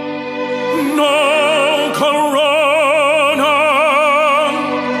 No corona,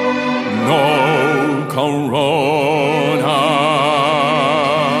 no corona.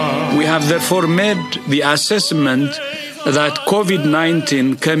 We have therefore made the assessment that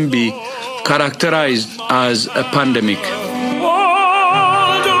COVID-19 can be characterized as a pandemic.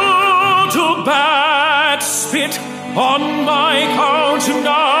 All due to bad spit on my couch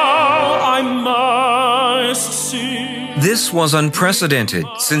now, I must see. This was unprecedented,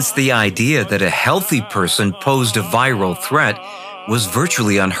 since the idea that a healthy person posed a viral threat was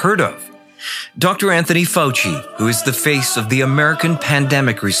virtually unheard of. Dr. Anthony Fauci, who is the face of the American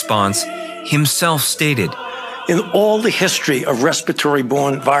pandemic response, himself stated, "In all the history of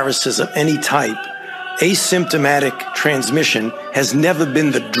respiratory-borne viruses of any type, asymptomatic transmission has never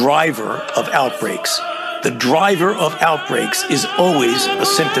been the driver of outbreaks. The driver of outbreaks is always a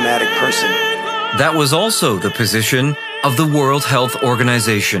symptomatic person." That was also the position of the World Health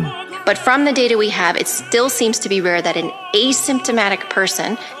Organization. But from the data we have, it still seems to be rare that an asymptomatic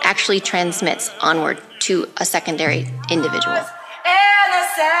person actually transmits onward to a secondary individual. And the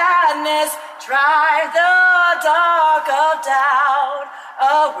sadness drive the dark of doubt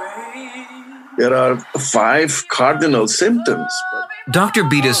away. There are 5 cardinal symptoms. Dr.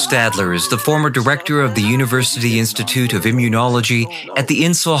 Beta Stadler is the former director of the University Institute of Immunology at the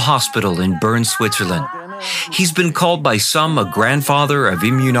Insel Hospital in Bern, Switzerland. He's been called by some a grandfather of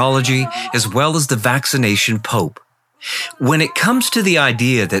immunology as well as the vaccination pope. When it comes to the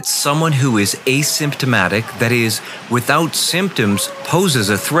idea that someone who is asymptomatic, that is, without symptoms, poses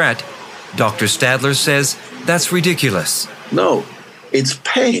a threat, Dr. Stadler says that's ridiculous. No, it's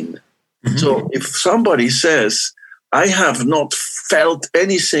pain. So if somebody says, I have not felt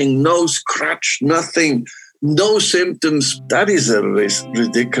anything, no scratch, nothing, No symptoms, that is a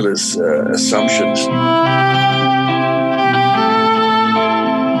ridiculous assumption.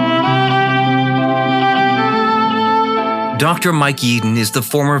 Dr. Mike Yeadon is the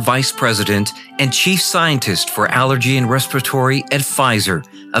former vice president and chief scientist for allergy and respiratory at Pfizer,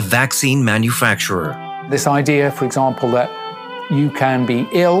 a vaccine manufacturer. This idea, for example, that you can be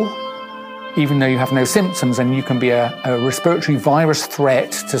ill even though you have no symptoms, and you can be a respiratory virus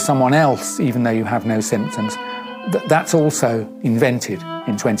threat to someone else even though you have no symptoms, that's also invented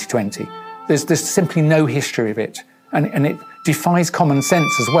in 2020. There's simply no history of it, and it defies common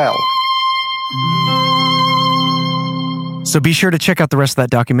sense as well. So be sure to check out the rest of that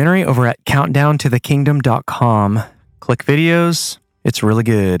documentary over at countdowntothekingdom.com. Click videos. It's really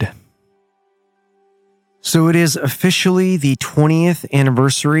good. So it is officially the 20th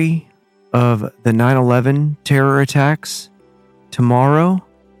anniversary of the 9/11 terror attacks tomorrow.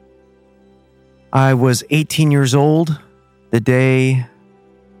 I was 18 years old the day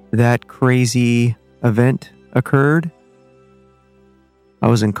that crazy event occurred. I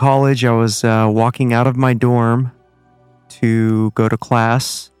was in college. I was walking out of my dorm to go to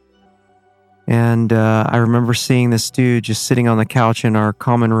class. And I remember seeing this dude just sitting on the couch in our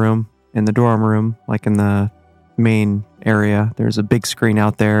common room, in the dorm room, like in the main area. There's a big screen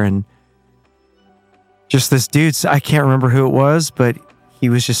out there, and just this dude, I can't remember who it was, but he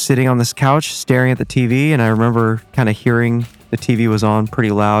was just sitting on this couch staring at the TV. And I remember kind of hearing the TV was on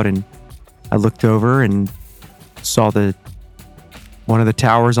pretty loud, and I looked over and saw one of the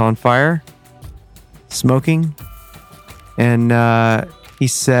towers on fire, smoking. And he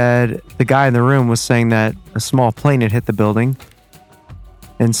said, the guy in the room was saying that a small plane had hit the building.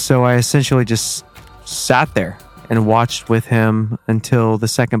 And so I essentially just sat there and watched with him until the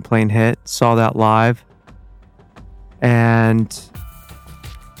second plane hit, saw that live, and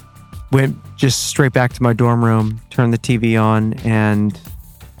went just straight back to my dorm room, turned the TV on, and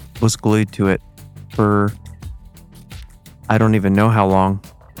was glued to it for I don't even know how long.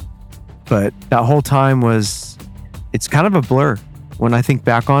 But that whole time it's kind of a blur when I think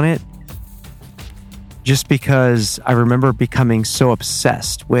back on it, just because I remember becoming so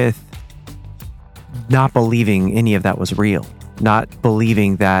obsessed with not believing any of that was real, not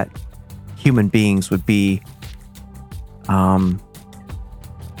believing that human beings would be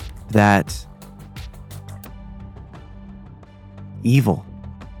that evil.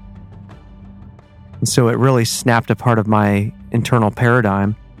 And so it really snapped a part of my internal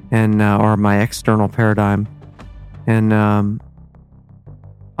paradigm and or my external paradigm. And I'm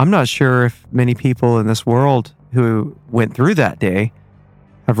not sure if many people in this world who went through that day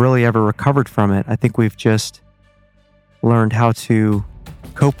have really ever recovered from it. I think we've just learned how to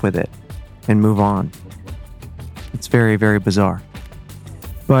cope with it and move on. It's very, very bizarre.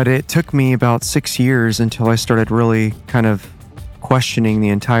 But it took me about 6 years until I started really kind of questioning the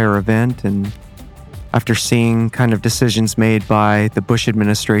entire event. And after seeing kind of decisions made by the Bush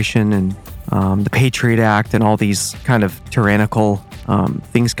administration and the Patriot Act and all these kind of tyrannical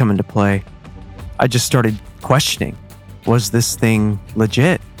things come into play, I just started questioning, was this thing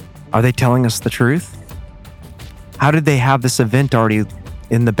legit? Are they telling us the truth? How did they have this event already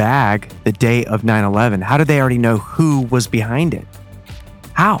in the bag the day of 9/11? How did they already know who was behind it?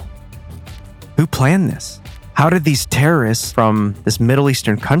 How? Who planned this? How did these terrorists from this Middle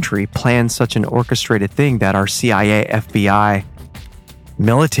Eastern country plan such an orchestrated thing that our CIA, FBI,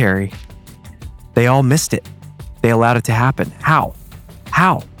 military, they all missed it? They allowed it to happen. How?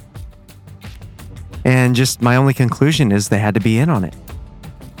 How? And just my only conclusion is they had to be in on it.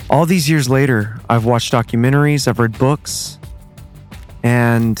 All these years later, I've watched documentaries, I've read books,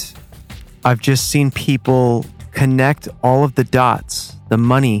 and I've just seen people connect all of the dots, the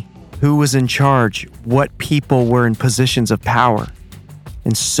money, who was in charge, what people were in positions of power.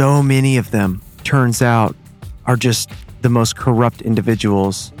 And so many of them, turns out, are just the most corrupt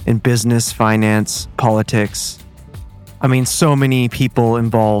individuals in business, finance, politics. I mean, so many people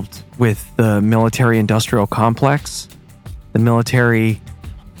involved with the military-industrial complex, the military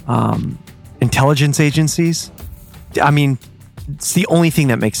intelligence agencies. I mean, it's the only thing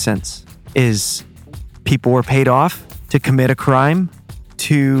that makes sense is people were paid off to commit a crime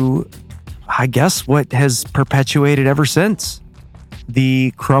to, I guess, what has perpetuated ever since,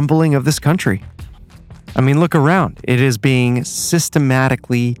 the crumbling of this country. I mean, look around. It is being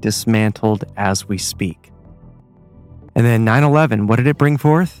systematically dismantled as we speak. And then 9/11, what did it bring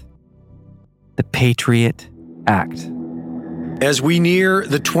forth? The Patriot Act. As we near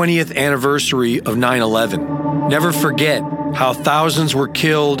the 20th anniversary of 9/11, never forget how thousands were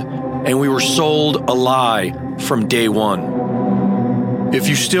killed and we were sold a lie from day one. If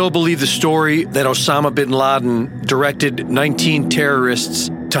you still believe the story that Osama bin Laden directed 19 terrorists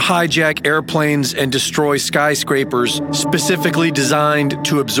to hijack airplanes and destroy skyscrapers specifically designed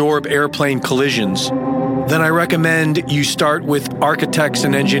to absorb airplane collisions, then I recommend you start with Architects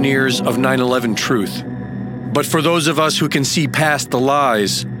and Engineers of 9/11 Truth. But for those of us who can see past the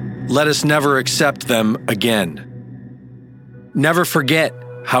lies, let us never accept them again. Never forget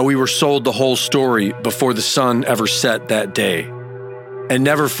how we were sold the whole story before the sun ever set that day. And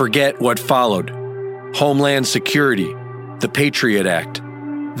never forget what followed: Homeland Security, the Patriot Act,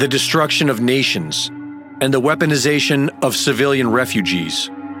 the destruction of nations, and the weaponization of civilian refugees.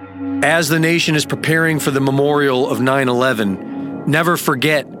 As the nation is preparing for the memorial of 9/11, never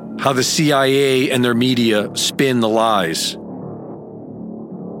forget how the CIA and their media spin the lies.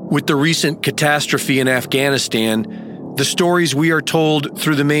 With the recent catastrophe in Afghanistan, the stories we are told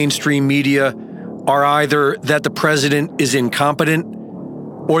through the mainstream media are either that the president is incompetent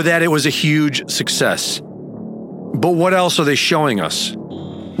or that it was a huge success. But what else are they showing us?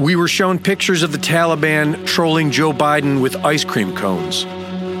 We were shown pictures of the Taliban trolling Joe Biden with ice cream cones,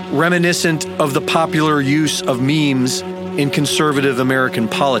 reminiscent of the popular use of memes in conservative American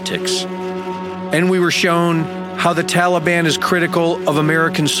politics. And we were shown how the Taliban is critical of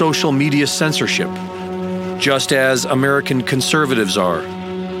American social media censorship, just as American conservatives are.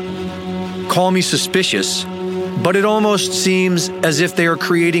 Call me suspicious, but it almost seems as if they are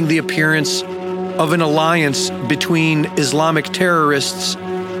creating the appearance of an alliance between Islamic terrorists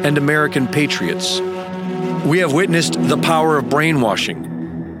and American patriots. We have witnessed the power of brainwashing.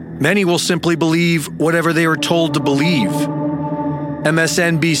 Many will simply believe whatever they are told to believe.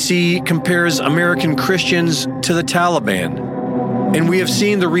 MSNBC compares American Christians to the Taliban, and we have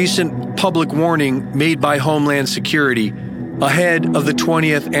seen the recent public warning made by Homeland Security ahead of the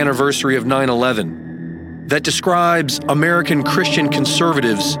 20th anniversary of 9/11 that describes American Christian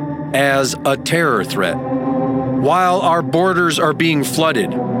conservatives as a terror threat. While our borders are being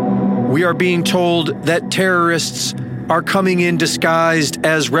flooded, we are being told that terrorists are coming in disguised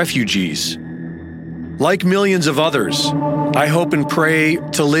as refugees. Like millions of others, I hope and pray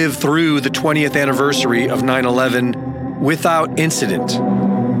to live through the 20th anniversary of 9/11 without incident.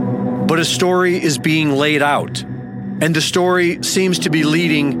 But a story is being laid out, and the story seems to be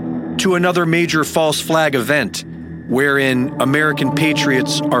leading to another major false flag event wherein American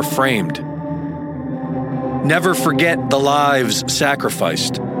patriots are framed. Never forget the lives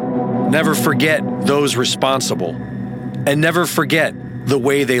sacrificed. Never forget those responsible. And never forget the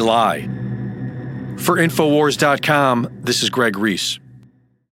way they lie. For Infowars.com, this is Greg Reese.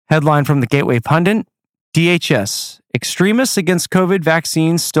 Headline from the Gateway Pundit: DHS, extremists against COVID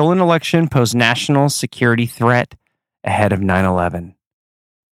vaccines still in election pose national security threat ahead of 9/11.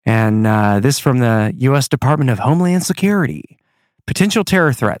 And this from the U.S. Department of Homeland Security. Potential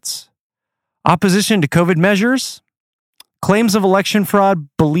terror threats. Opposition to COVID measures. Claims of election fraud.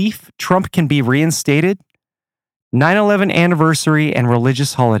 Belief Trump can be reinstated. 9/11 anniversary and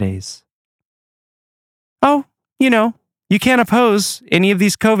religious holidays. Oh, you can't oppose any of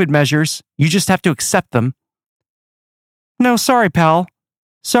these COVID measures. You just have to accept them. No, sorry, pal.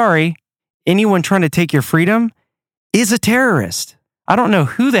 Sorry. Anyone trying to take your freedom is a terrorist. I don't know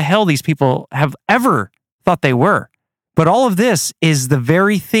who the hell these people have ever thought they were. But all of this is the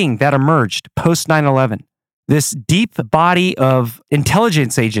very thing that emerged post 9/11. This deep body of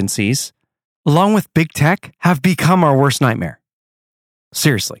intelligence agencies, along with big tech, have become our worst nightmare.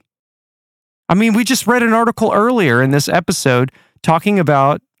 Seriously. I mean, we just read an article earlier in this episode talking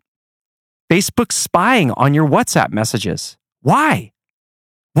about Facebook spying on your WhatsApp messages. Why?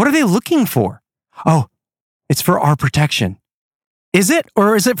 What are they looking for? Oh, it's for our protection. Is it,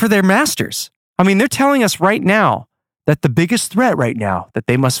 or is it for their masters? I mean, they're telling us right now that the biggest threat right now that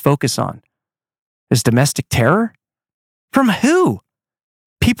they must focus on is domestic terror? From who?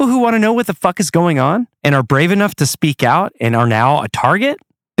 People who want to know what the fuck is going on and are brave enough to speak out and are now a target?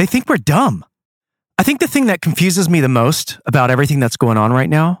 They think we're dumb. I think the thing that confuses me the most about everything that's going on right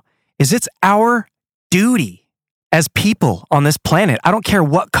now is it's our duty as people on this planet. I don't care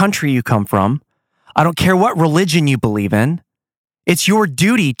what country you come from. I don't care what religion you believe in. It's your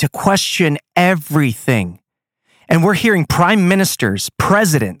duty to question everything. And we're hearing prime ministers,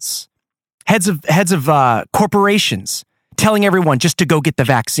 presidents, heads of corporations telling everyone just to go get the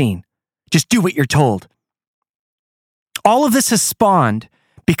vaccine. Just do what you're told. All of this has spawned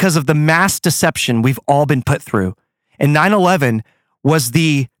because of the mass deception we've all been put through. And 9/11 was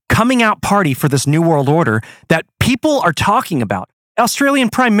the coming out party for this new world order that people are talking about. Australian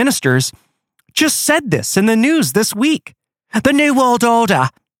prime ministers just said this in the news this week. The new world order.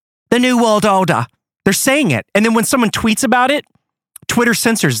 The new world order. They're saying it. And then when someone tweets about it, Twitter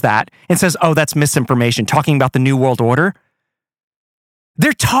censors that and says, oh, that's misinformation, talking about the New World Order.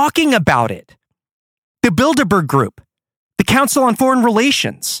 They're talking about it. The Bilderberg Group, the Council on Foreign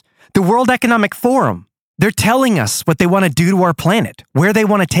Relations, the World Economic Forum, they're telling us what they want to do to our planet, where they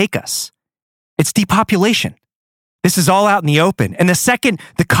want to take us. It's depopulation. This is all out in the open. And the second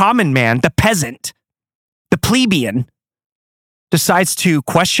the common man, the peasant, the plebeian, decides to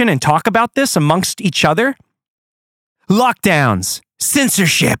question and talk about this amongst each other, lockdowns,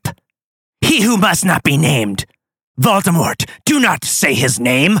 censorship, he who must not be named, Voldemort, do not say his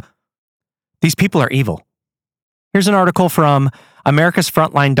name. These people are evil. Here's an article from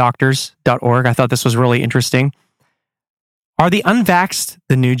americasfrontlinedoctors.org. I thought this was really interesting. Are the unvaxxed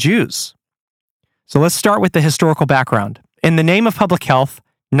the new Jews? So let's start with the historical background. In the Name of Public Health,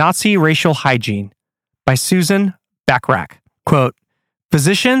 Nazi Racial Hygiene by Susan Bachrach. Quote,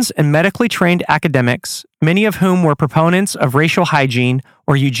 physicians and medically trained academics, many of whom were proponents of racial hygiene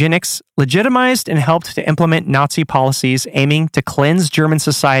or eugenics, legitimized and helped to implement Nazi policies aiming to cleanse German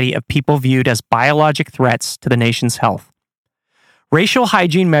society of people viewed as biologic threats to the nation's health. Racial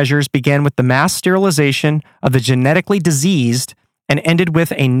hygiene measures began with the mass sterilization of the genetically diseased and ended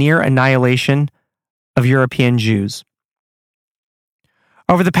with a near annihilation of European Jews.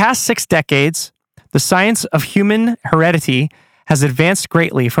 Over the past 6 decades, the science of human heredity has advanced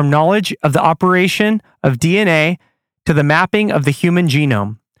greatly from knowledge of the operation of DNA to the mapping of the human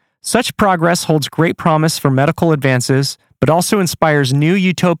genome. Such progress holds great promise for medical advances, but also inspires new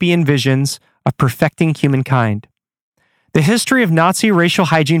utopian visions of perfecting humankind. The history of Nazi racial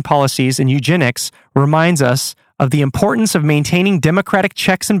hygiene policies and eugenics reminds us of the importance of maintaining democratic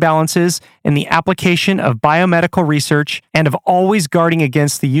checks and balances in the application of biomedical research and of always guarding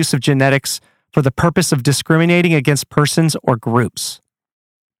against the use of genetics for the purpose of discriminating against persons or groups.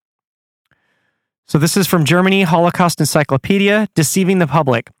 So this is from Germany Holocaust Encyclopedia, Deceiving the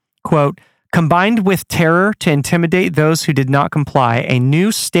Public. Quote, combined with terror to intimidate those who did not comply, a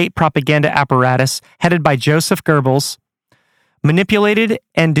new state propaganda apparatus headed by Joseph Goebbels manipulated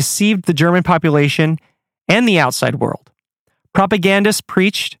and deceived the German population and the outside world. Propagandists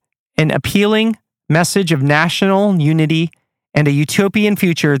preached an appealing message of national unity and a utopian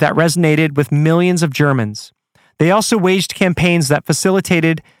future that resonated with millions of Germans. They also waged campaigns that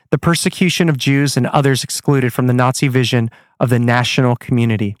facilitated the persecution of Jews and others excluded from the Nazi vision of the national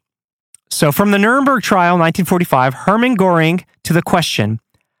community. So from the Nuremberg trial, 1945, Hermann Göring to the question,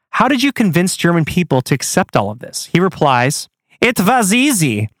 how did you convince German people to accept all of this? He replies, it was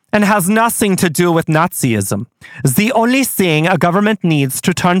easy and has nothing to do with Nazism. The only thing a government needs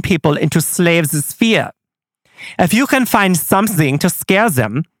to turn people into slaves is fear. If you can find something to scare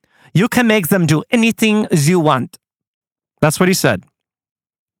them, you can make them do anything you want. That's what he said.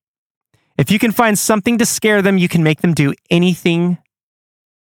 If you can find something to scare them, you can make them do anything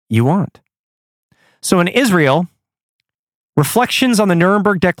you want. So in Israel, Reflections on the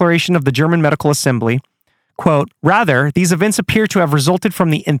Nuremberg Declaration of the German Medical Assembly, quote, rather, these events appear to have resulted from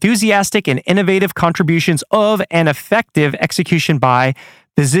the enthusiastic and innovative contributions of an effective execution by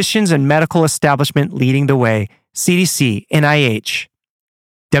physicians and medical establishment leading the way, CDC, NIH,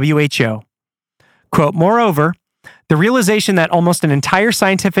 WHO. Quote, moreover, the realization that almost an entire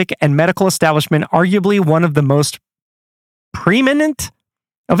scientific and medical establishment, arguably one of the most preeminent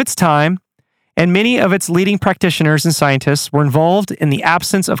of its time, and many of its leading practitioners and scientists were involved in the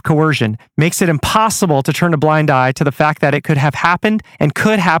absence of coercion, makes it impossible to turn a blind eye to the fact that it could have happened and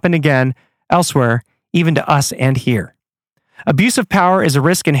could happen again elsewhere, even to us and here. Abuse of power is a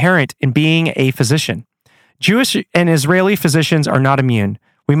risk inherent in being a physician. Jewish and Israeli physicians are not immune.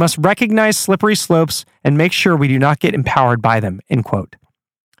 We must recognize slippery slopes and make sure we do not get empowered by them, end quote.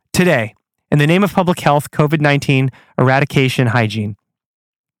 Today, in the name of public health, COVID-19 eradication hygiene.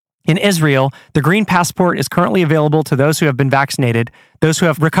 In Israel, the green passport is currently available to those who have been vaccinated, those who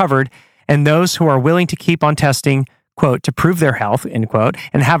have recovered, and those who are willing to keep on testing, quote, to prove their health, end quote,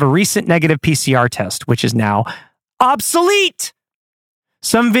 and have a recent negative PCR test, which is now obsolete.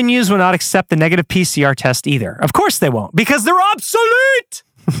 Some venues will not accept the negative PCR test either. Of course they won't, because they're obsolete.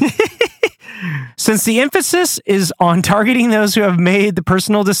 Since the emphasis is on targeting those who have made the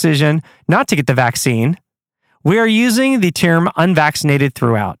personal decision not to get the vaccine, we are using the term unvaccinated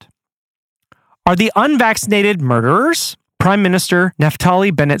throughout. Are the unvaccinated murderers? Prime Minister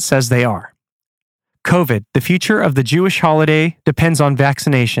Naftali Bennett says they are. COVID, the future of the Jewish holiday, depends on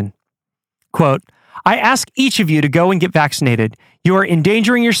vaccination. Quote, I ask each of you to go and get vaccinated. You are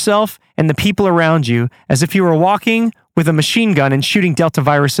endangering yourself and the people around you as if you were walking with a machine gun and shooting Delta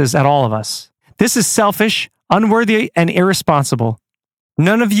viruses at all of us. This is selfish, unworthy, and irresponsible.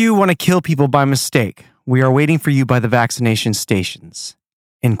 None of you want to kill people by mistake. We are waiting for you by the vaccination stations.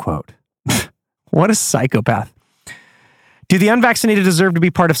 End quote. What a psychopath. Do the unvaccinated deserve to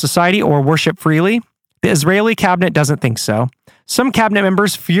be part of society or worship freely? The Israeli cabinet doesn't think so. Some cabinet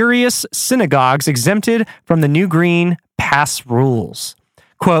members furious synagogues exempted from the new green pass rules.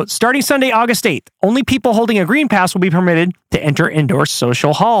 Quote, starting Sunday, August 8th, only people holding a green pass will be permitted to enter indoor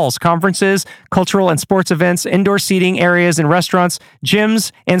social halls, conferences, cultural and sports events, indoor seating areas in restaurants,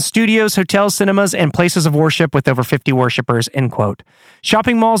 gyms and studios, hotels, cinemas, and places of worship with over 50 worshipers, end quote.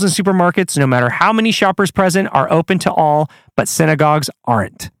 Shopping malls and supermarkets, no matter how many shoppers present, are open to all, but synagogues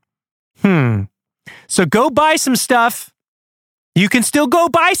aren't. So go buy some stuff. You can still go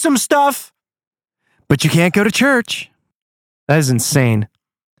buy some stuff, but you can't go to church. That is insane.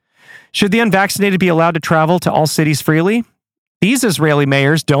 Should the unvaccinated be allowed to travel to all cities freely? These Israeli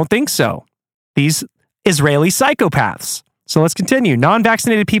mayors don't think so. These Israeli psychopaths. So let's continue.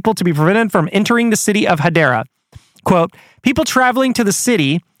 Non-vaccinated people to be prevented from entering the city of Hadera. Quote, people traveling to the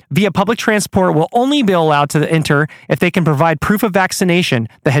city via public transport will only be allowed to enter if they can provide proof of vaccination,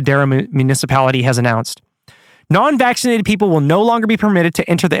 the Hadera municipality has announced. Non-vaccinated people will no longer be permitted to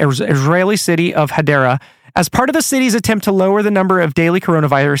enter the Israeli city of Hadera. As part of the city's attempt to lower the number of daily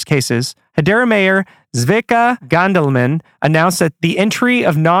coronavirus cases, Hadera Mayor Zvika Gandelman announced that the entry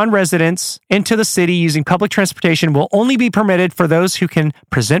of non-residents into the city using public transportation will only be permitted for those who can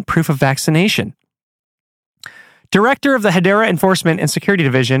present proof of vaccination. Director of the Hadera Enforcement and Security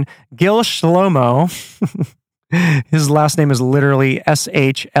Division, Gil Shlomo, his last name is literally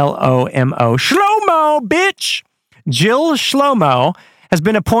Shlomo. Shlomo, bitch! Gil Shlomo has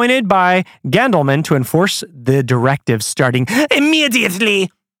been appointed by Gandelman to enforce the directive starting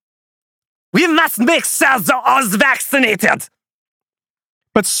immediately. We must make sure they're all vaccinated.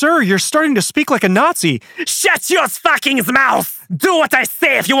 But sir, you're starting to speak like a Nazi. Shut your fucking mouth. Do what I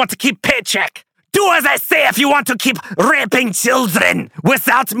say if you want to keep paycheck. Do as I say if you want to keep raping children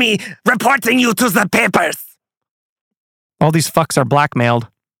without me reporting you to the papers. All these fucks are blackmailed.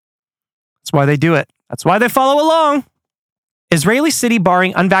 That's why they do it. That's why they follow along. Israeli city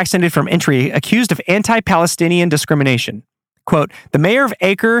barring unvaccinated from entry accused of anti-Palestinian discrimination. Quote, the mayor of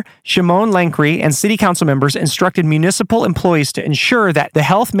Acre, Shimon Lankri, and city council members instructed municipal employees to ensure that the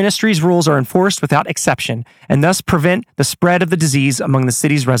health ministry's rules are enforced without exception and thus prevent the spread of the disease among the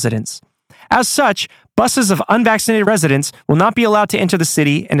city's residents. As such, buses of unvaccinated residents will not be allowed to enter the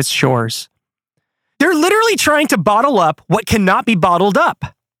city and its shores. They're literally trying to bottle up what cannot be bottled up.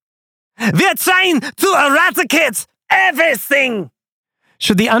 We're trying to eradicate everything.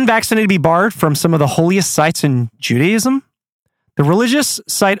 Should the unvaccinated be barred from some of the holiest sites in Judaism? The religious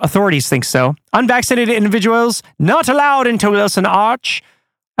site authorities think so. Unvaccinated individuals not allowed into Wilson Arch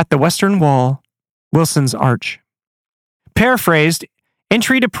at the Western Wall. Wilson's Arch. Paraphrased,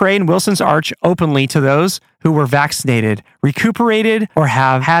 entry to pray in Wilson's Arch openly to those who were vaccinated, recuperated, or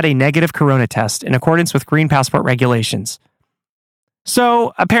have had a negative corona test in accordance with Green Passport regulations.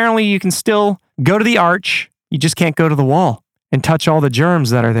 So apparently you can still go to the Arch. You just can't go to the wall and touch all the germs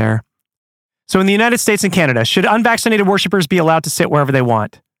that are there. So in the United States and Canada, should unvaccinated worshipers be allowed to sit wherever they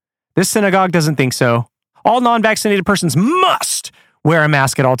want? This synagogue doesn't think so. All non-vaccinated persons must wear a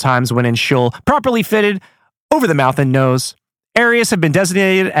mask at all times when in shul, properly fitted over the mouth and nose. Areas have been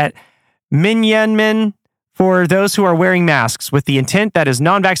designated at minyanin for those who are wearing masks with the intent that as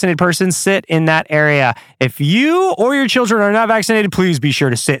non-vaccinated persons sit in that area. If you or your children are not vaccinated, please be sure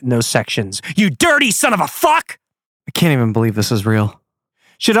to sit in those sections. You dirty son of a fuck! I can't even believe this is real.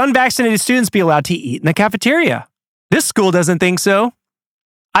 Should unvaccinated students be allowed to eat in the cafeteria? This school doesn't think so.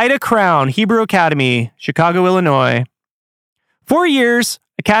 Ida Crown, Hebrew Academy, Chicago, Illinois. 4 years,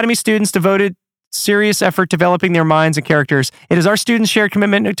 Academy students devoted serious effort developing their minds and characters. It is our students' shared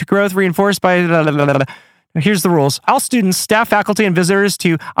commitment to growth reinforced by... Here's the rules. All students, staff, faculty, and visitors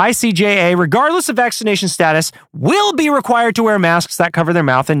to ICJA, regardless of vaccination status, will be required to wear masks that cover their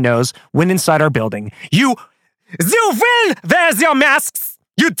mouth and nose when inside our building. You will wear your masks,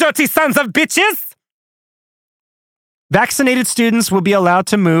 you dirty sons of bitches! Vaccinated students will be allowed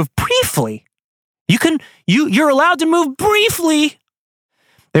to move briefly. You're allowed to move briefly.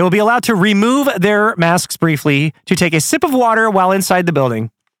 They will be allowed to remove their masks briefly to take a sip of water while inside the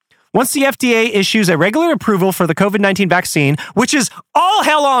building. Once the FDA issues a regular approval for the COVID-19 vaccine, which is all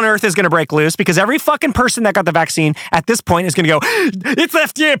hell on earth is going to break loose because every fucking person that got the vaccine at this point is going to go, it's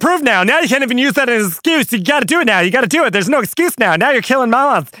FDA approved now. Now you can't even use that as an excuse. You got to do it now. You got to do it. There's no excuse now. Now you're killing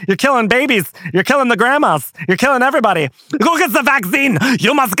mamas. You're killing babies. You're killing the grandmas. You're killing everybody. Go get the vaccine.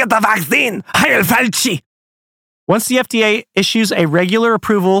 You must get the vaccine. Heil Fauci. Once the FDA issues a regular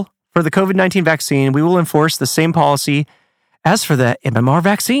approval for the COVID-19 vaccine, we will enforce the same policy as for the MMR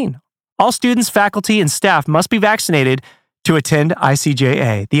vaccine. All students, faculty, and staff must be vaccinated to attend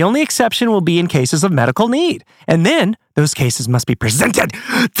ICJA. The only exception will be in cases of medical need. And then those cases must be presented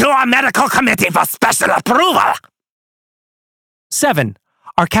to a medical committee for special approval. 7.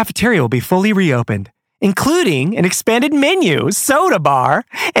 Our cafeteria will be fully reopened, including an expanded menu, soda bar,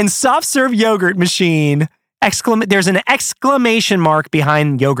 and soft-serve yogurt machine. There's an exclamation mark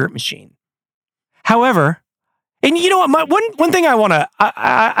behind yogurt machine. However, and you know what, one thing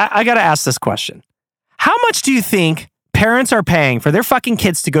I got to ask this question. How much do you think parents are paying for their fucking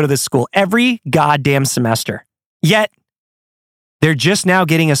kids to go to this school every goddamn semester? Yet, they're just now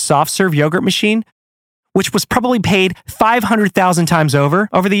getting a soft-serve yogurt machine, which was probably paid 500,000 times over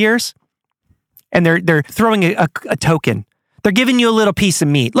the years. And they're throwing a token. They're giving you a little piece of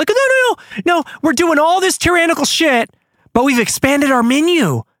meat. Look, no, we're doing all this tyrannical shit, but we've expanded our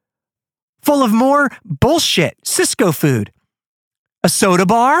menu full of more bullshit, Cisco food. A soda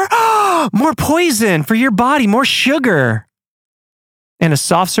bar? More poison for your body, more sugar. And a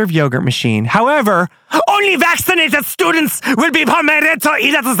soft-serve yogurt machine. However, only vaccinated students will be permitted to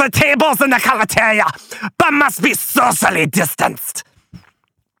eat at the tables in the cafeteria, but must be socially distanced.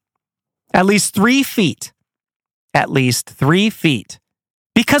 At least 3 feet. At least 3 feet.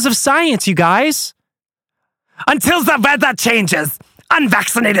 Because of science, you guys. Until the weather changes,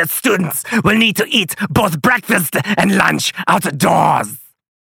 unvaccinated students will need to eat both breakfast and lunch outdoors.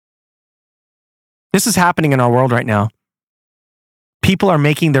 This is happening in our world right now. People are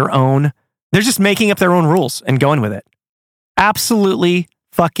making they're just making up their own rules and going with it. Absolutely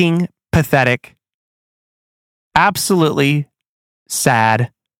fucking pathetic. Absolutely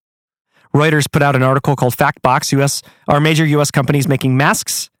sad. Reuters put out an article called Factbox, major U.S. companies making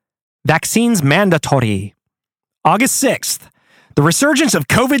masks, vaccines mandatory. August 6th, the resurgence of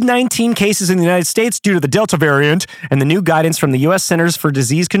COVID-19 cases in the United States due to the Delta variant and the new guidance from the U.S. Centers for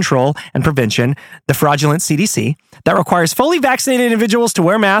Disease Control and Prevention, the fraudulent CDC, that requires fully vaccinated individuals to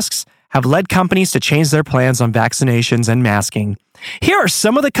wear masks have led companies to change their plans on vaccinations and masking. Here are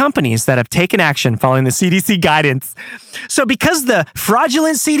some of the companies that have taken action following the CDC guidance. So because the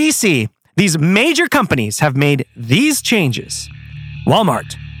fraudulent CDC, these major companies have made these changes.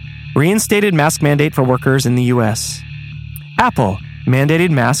 Walmart reinstated mask mandate for workers in the U.S. Apple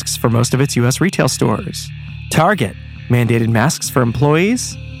mandated masks for most of its U.S. retail stores. Target mandated masks for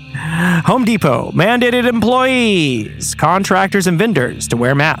employees. Home Depot mandated employees, contractors, and vendors to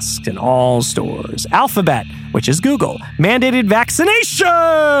wear masks in all stores. Alphabet, which is Google, mandated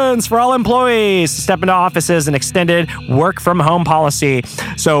vaccinations for all employees to step into offices and extended work from home policy.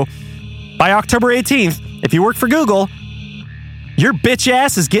 So by October 18th, if you work for Google, your bitch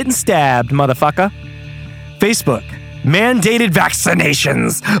ass is getting stabbed, motherfucker. Facebook mandated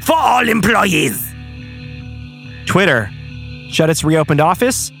vaccinations for all employees. Twitter shut its reopened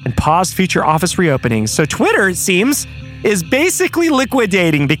office and paused future office reopenings. So Twitter, it seems, is basically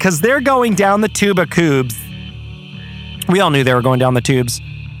liquidating because they're going down the tube of coobs. We all knew they were going down the tubes.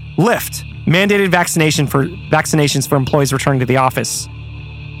 Lyft mandated vaccinations for employees returning to the office.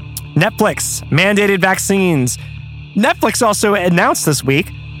 Netflix mandated vaccines. Netflix also announced this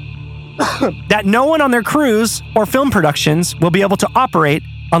week that no one on their cruise or film productions will be able to operate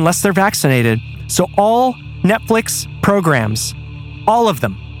unless they're vaccinated. So all Netflix programs, all of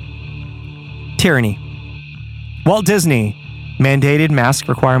them, tyranny. Walt Disney mandated mask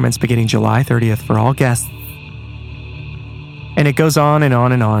requirements beginning July 30th for all guests. And it goes on and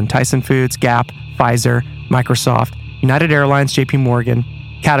on and on. Tyson Foods, Gap, Pfizer, Microsoft, United Airlines, JP Morgan,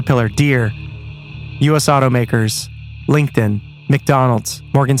 Caterpillar, Deere, U.S. automakers, LinkedIn, McDonald's,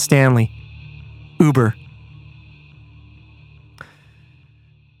 Morgan Stanley, Uber.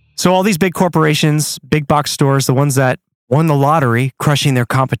 So all these big corporations, big box stores, the ones that won the lottery, crushing their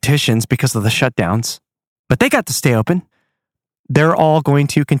competitions because of the shutdowns, but they got to stay open. They're all going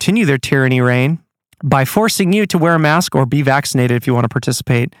to continue their tyranny reign by forcing you to wear a mask or be vaccinated if you want to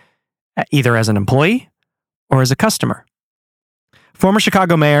participate, either as an employee or as a customer. Former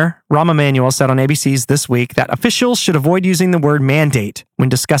Chicago Mayor Rahm Emanuel said on ABC's This Week that officials should avoid using the word mandate when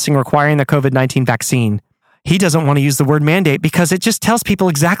discussing requiring the COVID-19 vaccine. He doesn't want to use the word mandate because it just tells people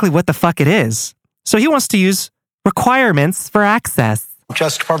exactly what the fuck it is. So he wants to use requirements for access.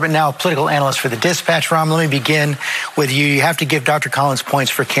 Justice Department now, political analyst for the Dispatch. Rahm, let me begin with you. You have to give Dr. Collins points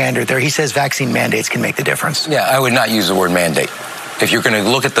for candor there. He says vaccine mandates can make the difference. Yeah, I would not use the word mandate. If you're going to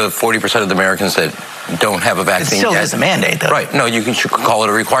look at the 40% of the Americans that don't have a vaccine yet. It still yet, is a mandate, though. Right. No, you can call it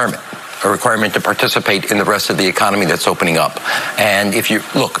a requirement to participate in the rest of the economy that's opening up. And if you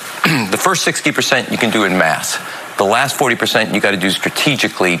look, the first 60% you can do in mass. The last 40% you got to do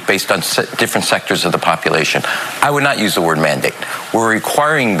strategically based on different sectors of the population. I would not use the word mandate. We're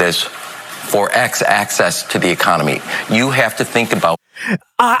requiring this for access to the economy. You have to think about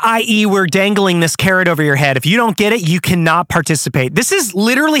i.e., we're dangling this carrot over your head. If you don't get it, you cannot participate. This is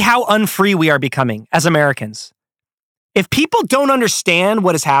literally how unfree we are becoming as Americans. If people don't understand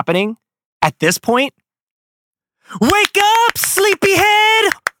what is happening at this point, wake up,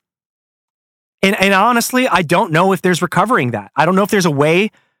 sleepyhead! And honestly, I don't know if there's recovering that. I don't know if there's a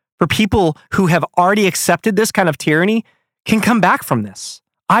way for people who have already accepted this kind of tyranny can come back from this.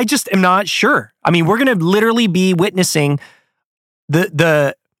 I just am not sure. I mean, we're going to literally be witnessing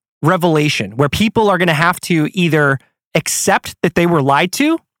the revelation where people are going to have to either accept that they were lied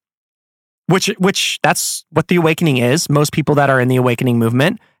to, which that's what the awakening is. Most people that are in the awakening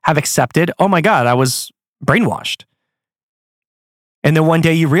movement have accepted, oh my God, I was brainwashed. And then one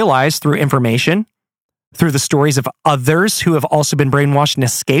day you realize through information, through the stories of others who have also been brainwashed and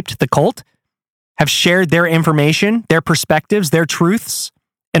escaped the cult, have shared their information, their perspectives, their truths.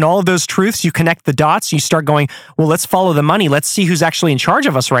 And all of those truths, you connect the dots, you start going, well, let's follow the money. Let's see who's actually in charge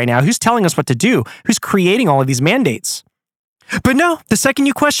of us right now. Who's telling us what to do? Who's creating all of these mandates? But no, the second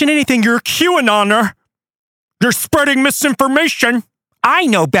you question anything, you're a QAnoner. You're spreading misinformation. I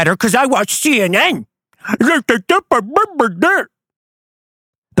know better because I watch CNN.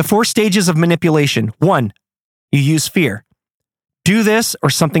 The 4 stages of manipulation. 1, you use fear. Do this or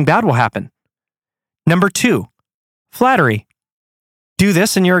something bad will happen. Number 2, flattery. Do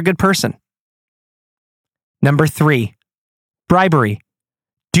this and you're a good person. Number 3, bribery.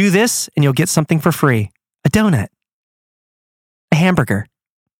 Do this and you'll get something for free. A donut. A hamburger.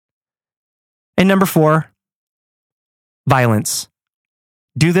 And number 4, violence.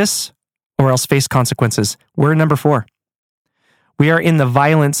 Do this or else face consequences. We're number 4. We are in the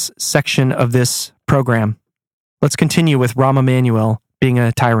violence section of this program. Let's continue with Rahm Emanuel being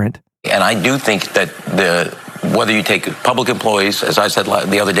a tyrant. And I do think that whether you take public employees, as I said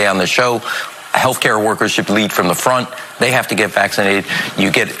the other day on the show, healthcare workers should lead from the front. They have to get vaccinated.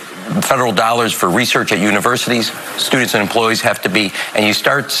 You get federal dollars for research at universities. Students and employees have to be, and you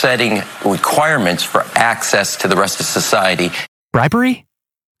start setting requirements for access to the rest of society. Bribery?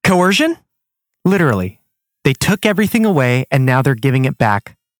 Coercion? Literally. They took everything away and now they're giving it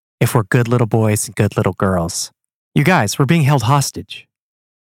back if we're good little boys and good little girls. You guys, we're being held hostage.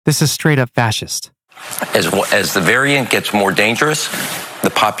 This is straight up fascist. As the variant gets more dangerous, the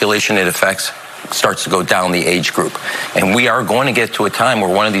population it affects starts to go down the age group. And we are going to get to a time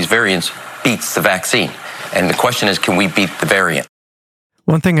where one of these variants beats the vaccine. And the question is, can we beat the variant?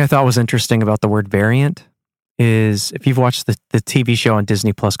 One thing I thought was interesting about the word variant is if you've watched the TV show on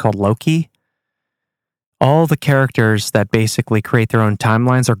Disney Plus called Loki, all the characters that basically create their own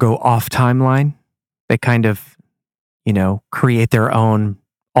timelines or go off timeline, they kind of, create their own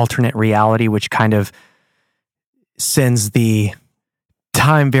alternate reality, which kind of sends the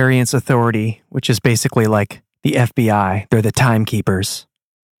Time Variance Authority, which is basically like the FBI. They're the timekeepers,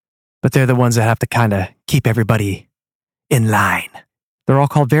 but they're the ones that have to kind of keep everybody in line. They're all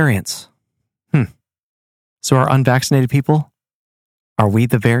called variants. So are unvaccinated people? Are we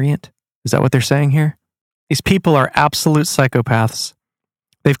the variant? Is that what they're saying here? These people are absolute psychopaths.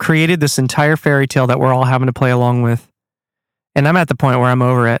 They've created this entire fairy tale that we're all having to play along with. And I'm at the point where I'm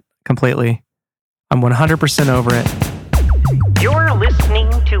over it completely. I'm 100% over it. You're listening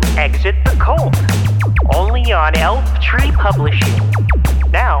to Exit the Cult, only on Elf Tree Publishing.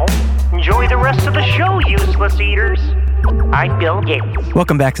 Now, enjoy the rest of the show, useless eaters. I'm Bill Gates.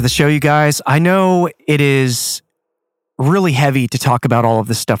 Welcome back to the show, you guys. I know it is really heavy to talk about all of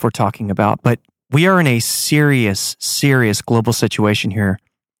this stuff we're talking about, but we are in a serious, serious global situation here.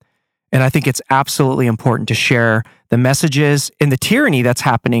 And I think it's absolutely important to share the messages and the tyranny that's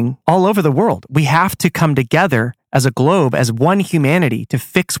happening all over the world. We have to come together as a globe, as one humanity, to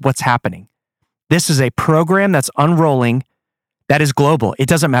fix what's happening. This is a program that's unrolling that is global. It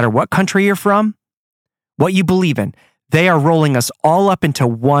doesn't matter what country you're from, what you believe in. They are rolling us all up into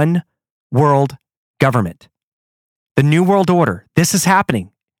one world government. The New World Order. This is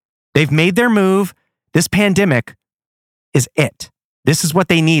happening. They've made their move. This pandemic is it. This is what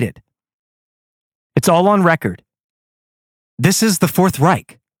they needed. It's all on record. This is the Fourth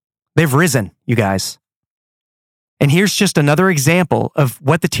Reich. They've risen, you guys. And here's just another example of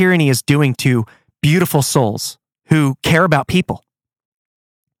what the tyranny is doing to beautiful souls who care about people.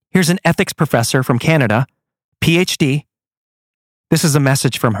 Here's an ethics professor from Canada, PhD. This is a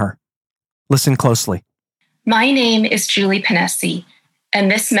message from her. Listen closely. My name is Julie Panesi,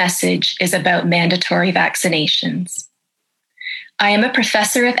 and this message is about mandatory vaccinations. I am a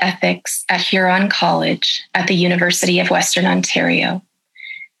professor of ethics at Huron College at the University of Western Ontario.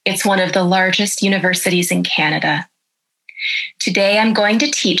 It's one of the largest universities in Canada. Today, I'm going to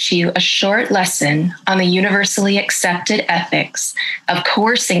teach you a short lesson on the universally accepted ethics of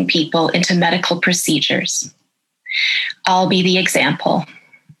coercing people into medical procedures. I'll be the example.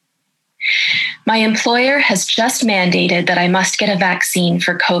 My employer has just mandated that I must get a vaccine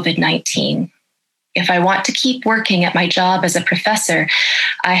for COVID-19. If I want to keep working at my job as a professor,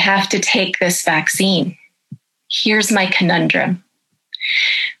 I have to take this vaccine. Here's my conundrum.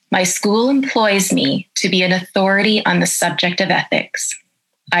 My school employs me to be an authority on the subject of ethics.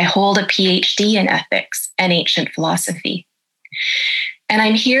 I hold a PhD in ethics and ancient philosophy. And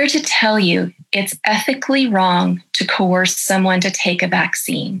I'm here to tell you it's ethically wrong to coerce someone to take a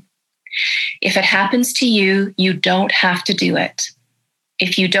vaccine. If it happens to you, you don't have to do it.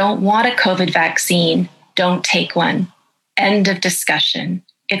 If you don't want a COVID vaccine, don't take one. End of discussion.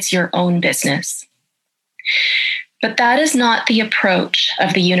 It's your own business. But that is not the approach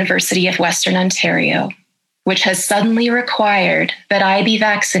of the University of Western Ontario, which has suddenly required that I be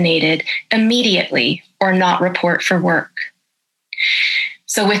vaccinated immediately or not report for work.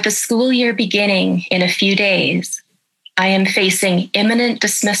 So with the school year beginning in a few days, I am facing imminent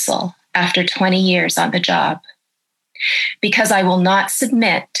dismissal after 20 years on the job, because I will not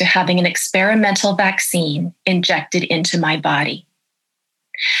submit to having an experimental vaccine injected into my body.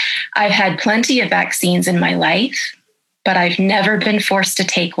 I've had plenty of vaccines in my life, but I've never been forced to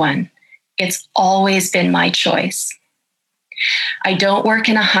take one. It's always been my choice. I don't work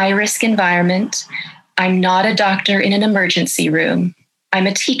in a high-risk environment. I'm not a doctor in an emergency room. I'm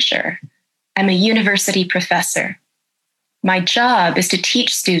a teacher. I'm a university professor. My job is to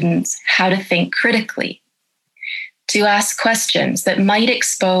teach students how to think critically, to ask questions that might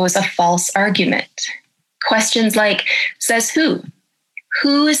expose a false argument. Questions like, says who?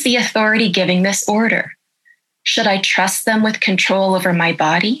 Who is the authority giving this order? Should I trust them with control over my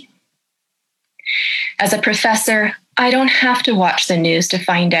body? As a professor, I don't have to watch the news to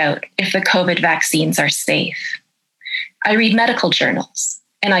find out if the COVID vaccines are safe. I read medical journals,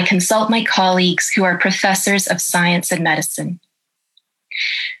 and I consult my colleagues who are professors of science and medicine.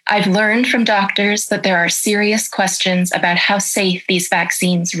 I've learned from doctors that there are serious questions about how safe these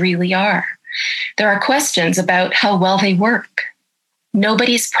vaccines really are. There are questions about how well they work.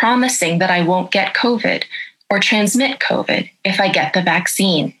 Nobody's promising that I won't get COVID or transmit COVID if I get the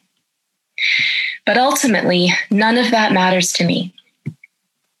vaccine. But ultimately, none of that matters to me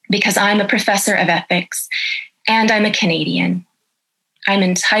because I'm a professor of ethics and I'm a Canadian. I'm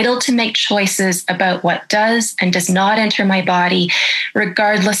entitled to make choices about what does and does not enter my body,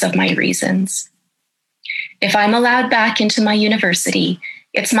 regardless of my reasons. If I'm allowed back into my university,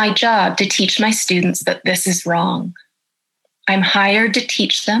 it's my job to teach my students that this is wrong. I'm hired to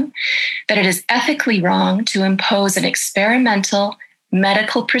teach them that it is ethically wrong to impose an experimental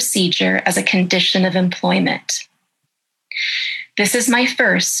medical procedure as a condition of employment. This is my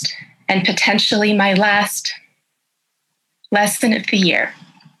first and potentially my last lesson of the year.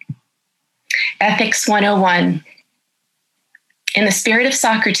 Ethics 101. In the spirit of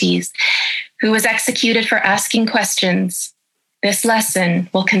Socrates, who was executed for asking questions, this lesson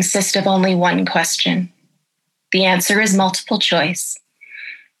will consist of only one question. The answer is multiple choice.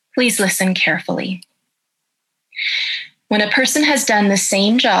 Please listen carefully. When a person has done the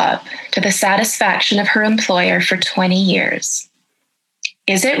same job to the satisfaction of her employer for 20 years,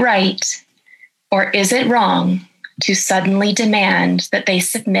 is it right or is it wrong to suddenly demand that they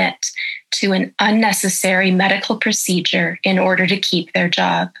submit to an unnecessary medical procedure in order to keep their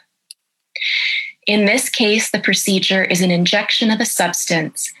job? In this case, the procedure is an injection of a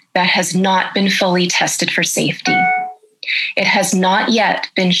substance that has not been fully tested for safety. It has not yet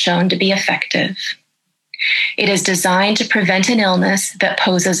been shown to be effective. It is designed to prevent an illness that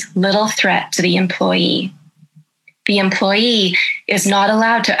poses little threat to the employee. The employee is not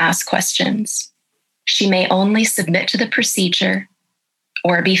allowed to ask questions. She may only submit to the procedure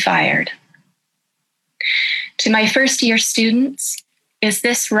or be fired. To my first-year students, is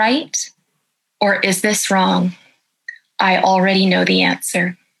this right or is this wrong? I already know the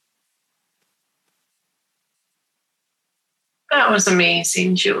answer. That was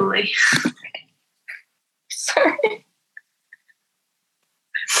amazing, Julie. Sorry.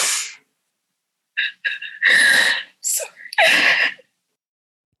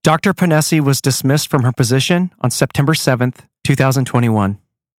 Dr. Ponesse was dismissed from her position on September 7th, 2021.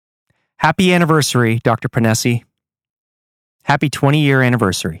 Happy anniversary, Dr. Ponesse. Happy 20-year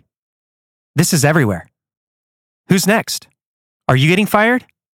anniversary. This is everywhere. Who's next? Are you getting fired?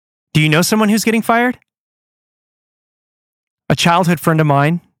 Do you know someone who's getting fired? A childhood friend of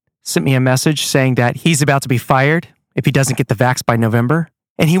mine sent me a message saying that he's about to be fired if he doesn't get the vax by November,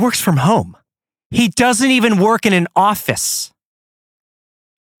 and he works from home. He doesn't even work in an office.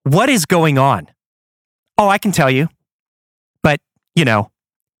 What is going on? Oh, I can tell you. But, you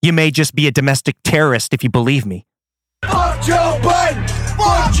may just be a domestic terrorist if you believe me. Fuck Joe Biden!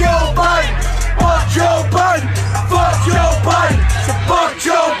 Fuck Joe Biden! Fuck Joe Biden! Fuck Joe Biden! Fuck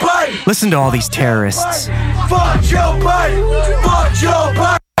Joe Biden! Listen to all these terrorists. Fuck Joe Biden! Fuck Joe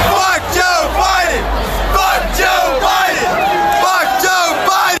Biden! Fuck Joe Biden! Fuck Joe Biden! Fuck Joe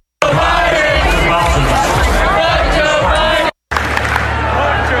Biden!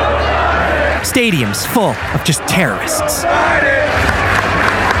 Stadiums full of just terrorists.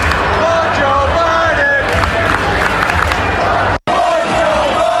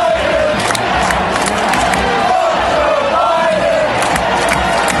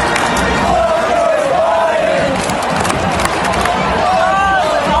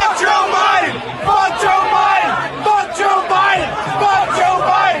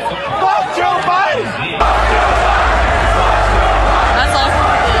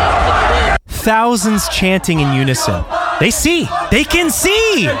 Thousands chanting in unison. They see. They can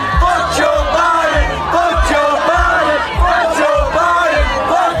see. Fuck Joe Biden! Fuck Joe Biden! Fuck Joe Biden!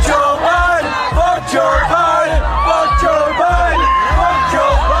 Fuck Joe Biden! Fuck Joe Biden! Fuck Joe Biden! Fuck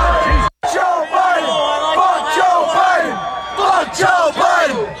Joe Biden! Joe Biden! Fuck Joe Biden! Fuck Joe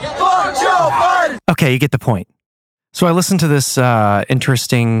Biden! Fuck Joe Biden! Okay, you get the point. So I listened to this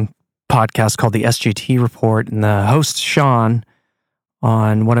interesting podcast called the SGT Report, and the host, Sean,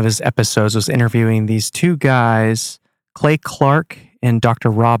 on one of his episodes was interviewing these two guys, Clay Clark and Dr.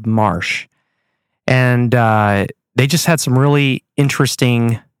 Rob Marsh. And they just had some really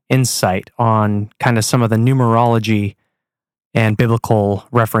interesting insight on kind of some of the numerology and biblical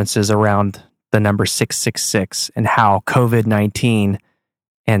references around the number 666 and how COVID-19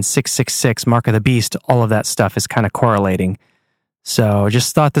 and 666, Mark of the Beast, all of that stuff is kind of correlating. So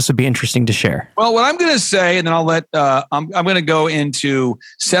just thought this would be interesting to share. Well, what I'm going to say, and then I'll let, I'm going to go into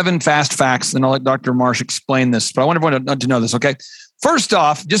 7 fast facts, and I'll let Dr. Marsh explain this, but I want everyone to know this, okay? First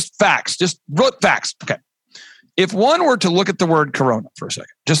off, just facts, facts, okay? If one were to look at the word corona for a second,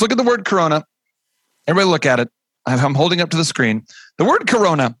 just look at the word corona, everybody look at it. I'm holding up to the screen. The word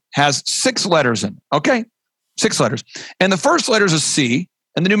corona has 6 letters in it, okay? 6 letters. And the first letter is a C,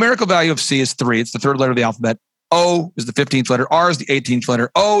 and the numerical value of C is 3. It's the 3rd letter of the alphabet. O is the 15th letter. R is the 18th letter.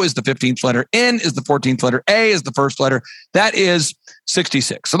 O is the 15th letter. N is the 14th letter. A is the first letter. That is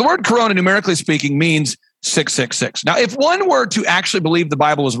 66. So the word corona, numerically speaking, means 666. Now, if one were to actually believe the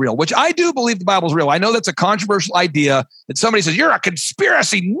Bible is real, which I do believe the Bible is real, I know that's a controversial idea that somebody says, you're a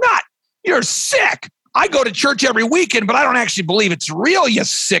conspiracy nut. You're sick. I go to church every weekend, but I don't actually believe it's real, you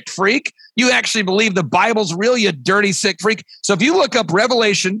sick freak. You actually believe the Bible's real, you dirty, sick freak. So if you look up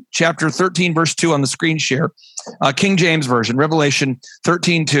Revelation chapter 13, verse 2 on the screen share, King James Version, Revelation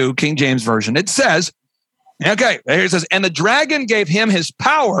 13:2, King James Version, it says, okay, here it says, and the dragon gave him his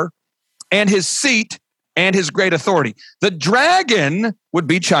power and his seat and his great authority. The dragon would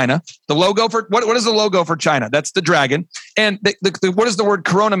be China. The logo for, what is the logo for China? That's the dragon. And what does the word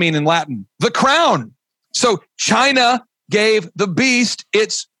corona mean in Latin? The crown. So China gave the beast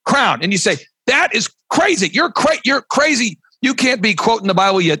its crown. And you say, that is crazy. You're crazy. You can't be quoting the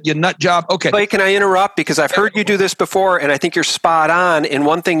Bible, you nut job. Okay. Clay, can I interrupt? Because I've heard you do this before, and I think you're spot on. And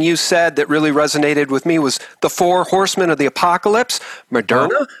one thing you said that really resonated with me was the 4 horsemen of the apocalypse: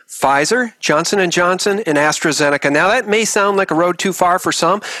 Moderna, Pfizer, Johnson & Johnson, and AstraZeneca. Now, that may sound like a road too far for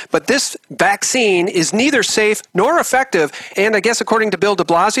some, but this vaccine is neither safe nor effective. And I guess according to Bill de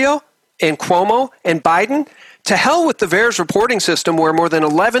Blasio and Cuomo and Biden, to hell with the VAERS reporting system, where more than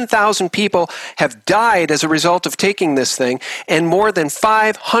 11,000 people have died as a result of taking this thing, and more than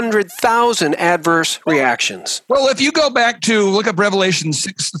 500,000 adverse reactions. Well, if you go back to look up Revelation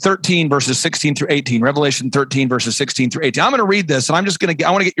 13 verses 16 through 18, Revelation 13 verses 16 through 18. I'm going to read this, and I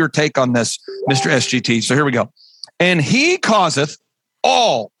want to get your take on this, Mr. SGT. So here we go. And he causeth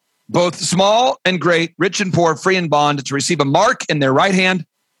all, both small and great, rich and poor, free and bond, to receive a mark in their right hand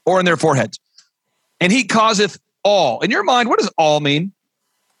or in their foreheads. And he causeth all. In your mind, what does all mean?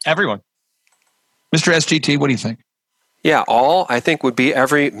 Everyone. Mr. SGT, what do you think? Yeah, all, I think, would be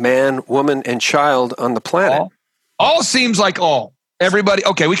every man, woman, and child on the planet. All seems like all. Everybody.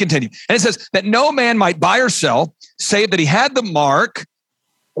 Okay, we continue. And it says that no man might buy or sell, save that he had the mark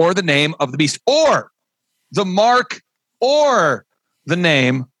or the name of the beast, or the mark or the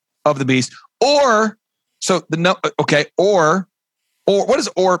name of the beast, or, so the no, okay, or what is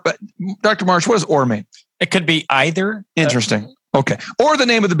or, but Dr. Marsh, what does or mean? It could be either. Interesting. Okay. Or the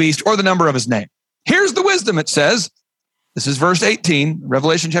name of the beast or the number of his name. Here's the wisdom. It says, this is verse 18,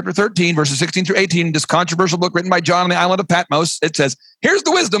 Revelation chapter 13, verses 16 through 18, this controversial book written by John on the island of Patmos. It says, here's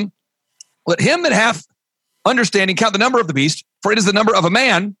the wisdom. Let him that hath understanding count the number of the beast, for it is the number of a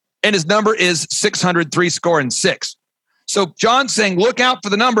man, and his number is 666. So John's saying, look out for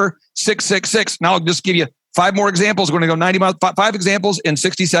the number 666. Now I'll just give you 5 more examples. We're going to go 90 miles, 5 examples in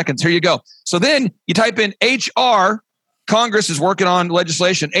 60 seconds. Here you go. So then you type in HR. Congress is working on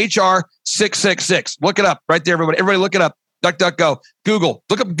legislation. HR 666. Look it up right there, everybody. Everybody look it up. DuckDuckGo. Google.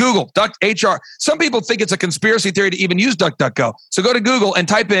 Look up Google. HR. Some people think it's a conspiracy theory to even use DuckDuckGo. So go to Google and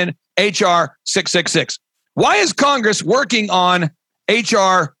type in HR 666. Why is Congress working on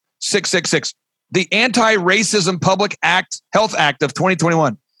HR 666? The Anti-Racism Public Health Act of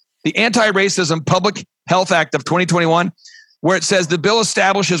 2021. The Anti-Racism Public Health Act of 2021, where it says the bill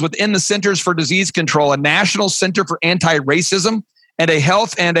establishes within the Centers for Disease Control a National Center for Anti-Racism and a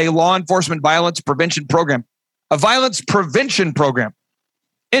health and a law enforcement violence prevention program. A violence prevention program.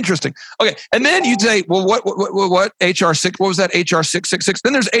 Interesting. Okay, and then you'd say, well, what HR 6? What was that? HR 666.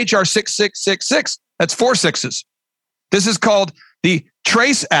 Then there's HR 6666. That's 4 6s. This is called the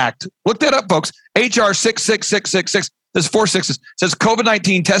Trace Act. Look that up, folks. HR 66666. There's 4 6s. It says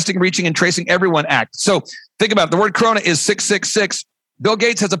COVID-19 Testing, Reaching, and Tracing Everyone Act. So think about it. The word corona is 666. Bill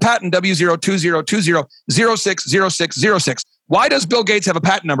Gates has a patent, W02020060606. Why does Bill Gates have a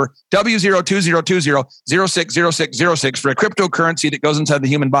patent number, W02020060606, for a cryptocurrency that goes inside the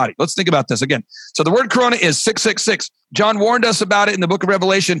human body? Let's think about this again. So the word corona is 666. John warned us about it in the book of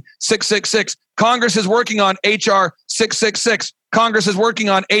Revelation, 666. Congress is working on HR 666. Congress is working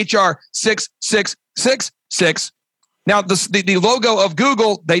on HR 6666. Now, the logo of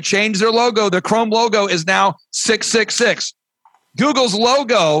Google, they changed their logo. The Chrome logo is now 666. Google's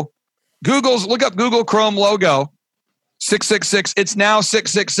logo, look up Google Chrome logo, 666. It's now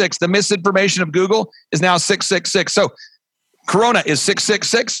 666. The misinformation of Google is now 666. So Corona is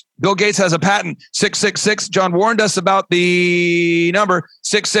 666. Bill Gates has a patent, 666. John warned us about the number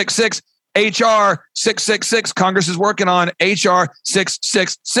 666. HR 666. Congress is working on HR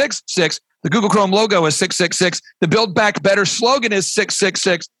 6666. The Google Chrome logo is 666. The Build Back Better slogan is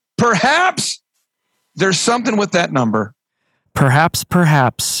 666. Perhaps there's something with that number. Perhaps.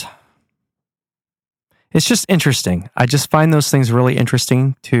 It's just interesting. I just find those things really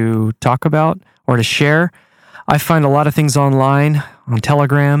interesting to talk about or to share. I find a lot of things online, on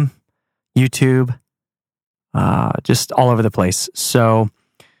Telegram, YouTube, just all over the place. So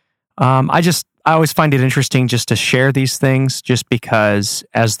I always find it interesting just to share these things, just because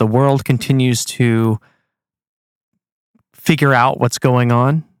as the world continues to figure out what's going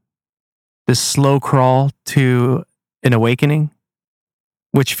on, this slow crawl to an awakening,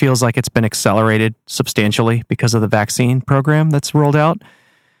 which feels like it's been accelerated substantially because of the vaccine program that's rolled out.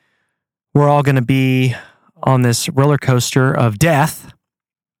 We're all going to be on this roller coaster of death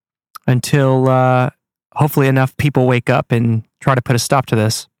until hopefully enough people wake up and try to put a stop to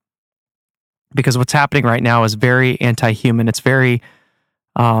this. Because what's happening right now is very anti-human. It's very,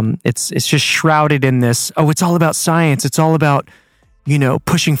 it's just shrouded in this, it's all about science. It's all about,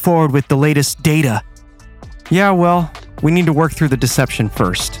 pushing forward with the latest data. Yeah, well, we need to work through the deception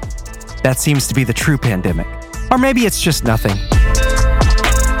first. That seems to be the true pandemic. Or maybe it's just nothing.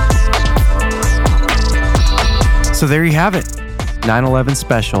 So there you have it. 9/11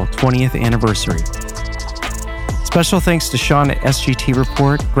 special, 20th anniversary. Special thanks to Sean at SGT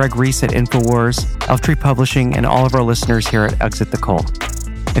Report, Greg Reese at InfoWars, Elftree Publishing, and all of our listeners here at Exit the Cult.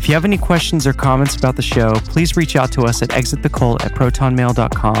 If you have any questions or comments about the show, please reach out to us at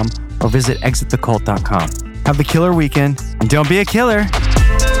exitthecult@protonmail.com or visit exitthecult.com. Have a killer weekend, and don't be a killer.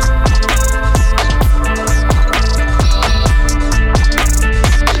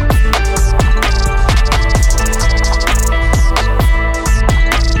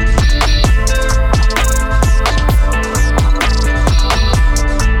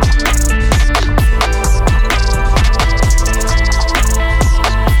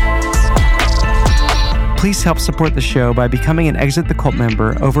 Please help support the show by becoming an Exit the Cult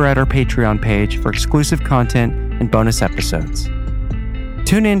member over at our Patreon page for exclusive content and bonus episodes.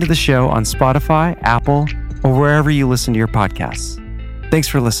 Tune in to the show on Spotify, Apple, or wherever you listen to your podcasts. Thanks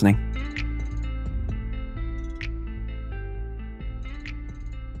for listening.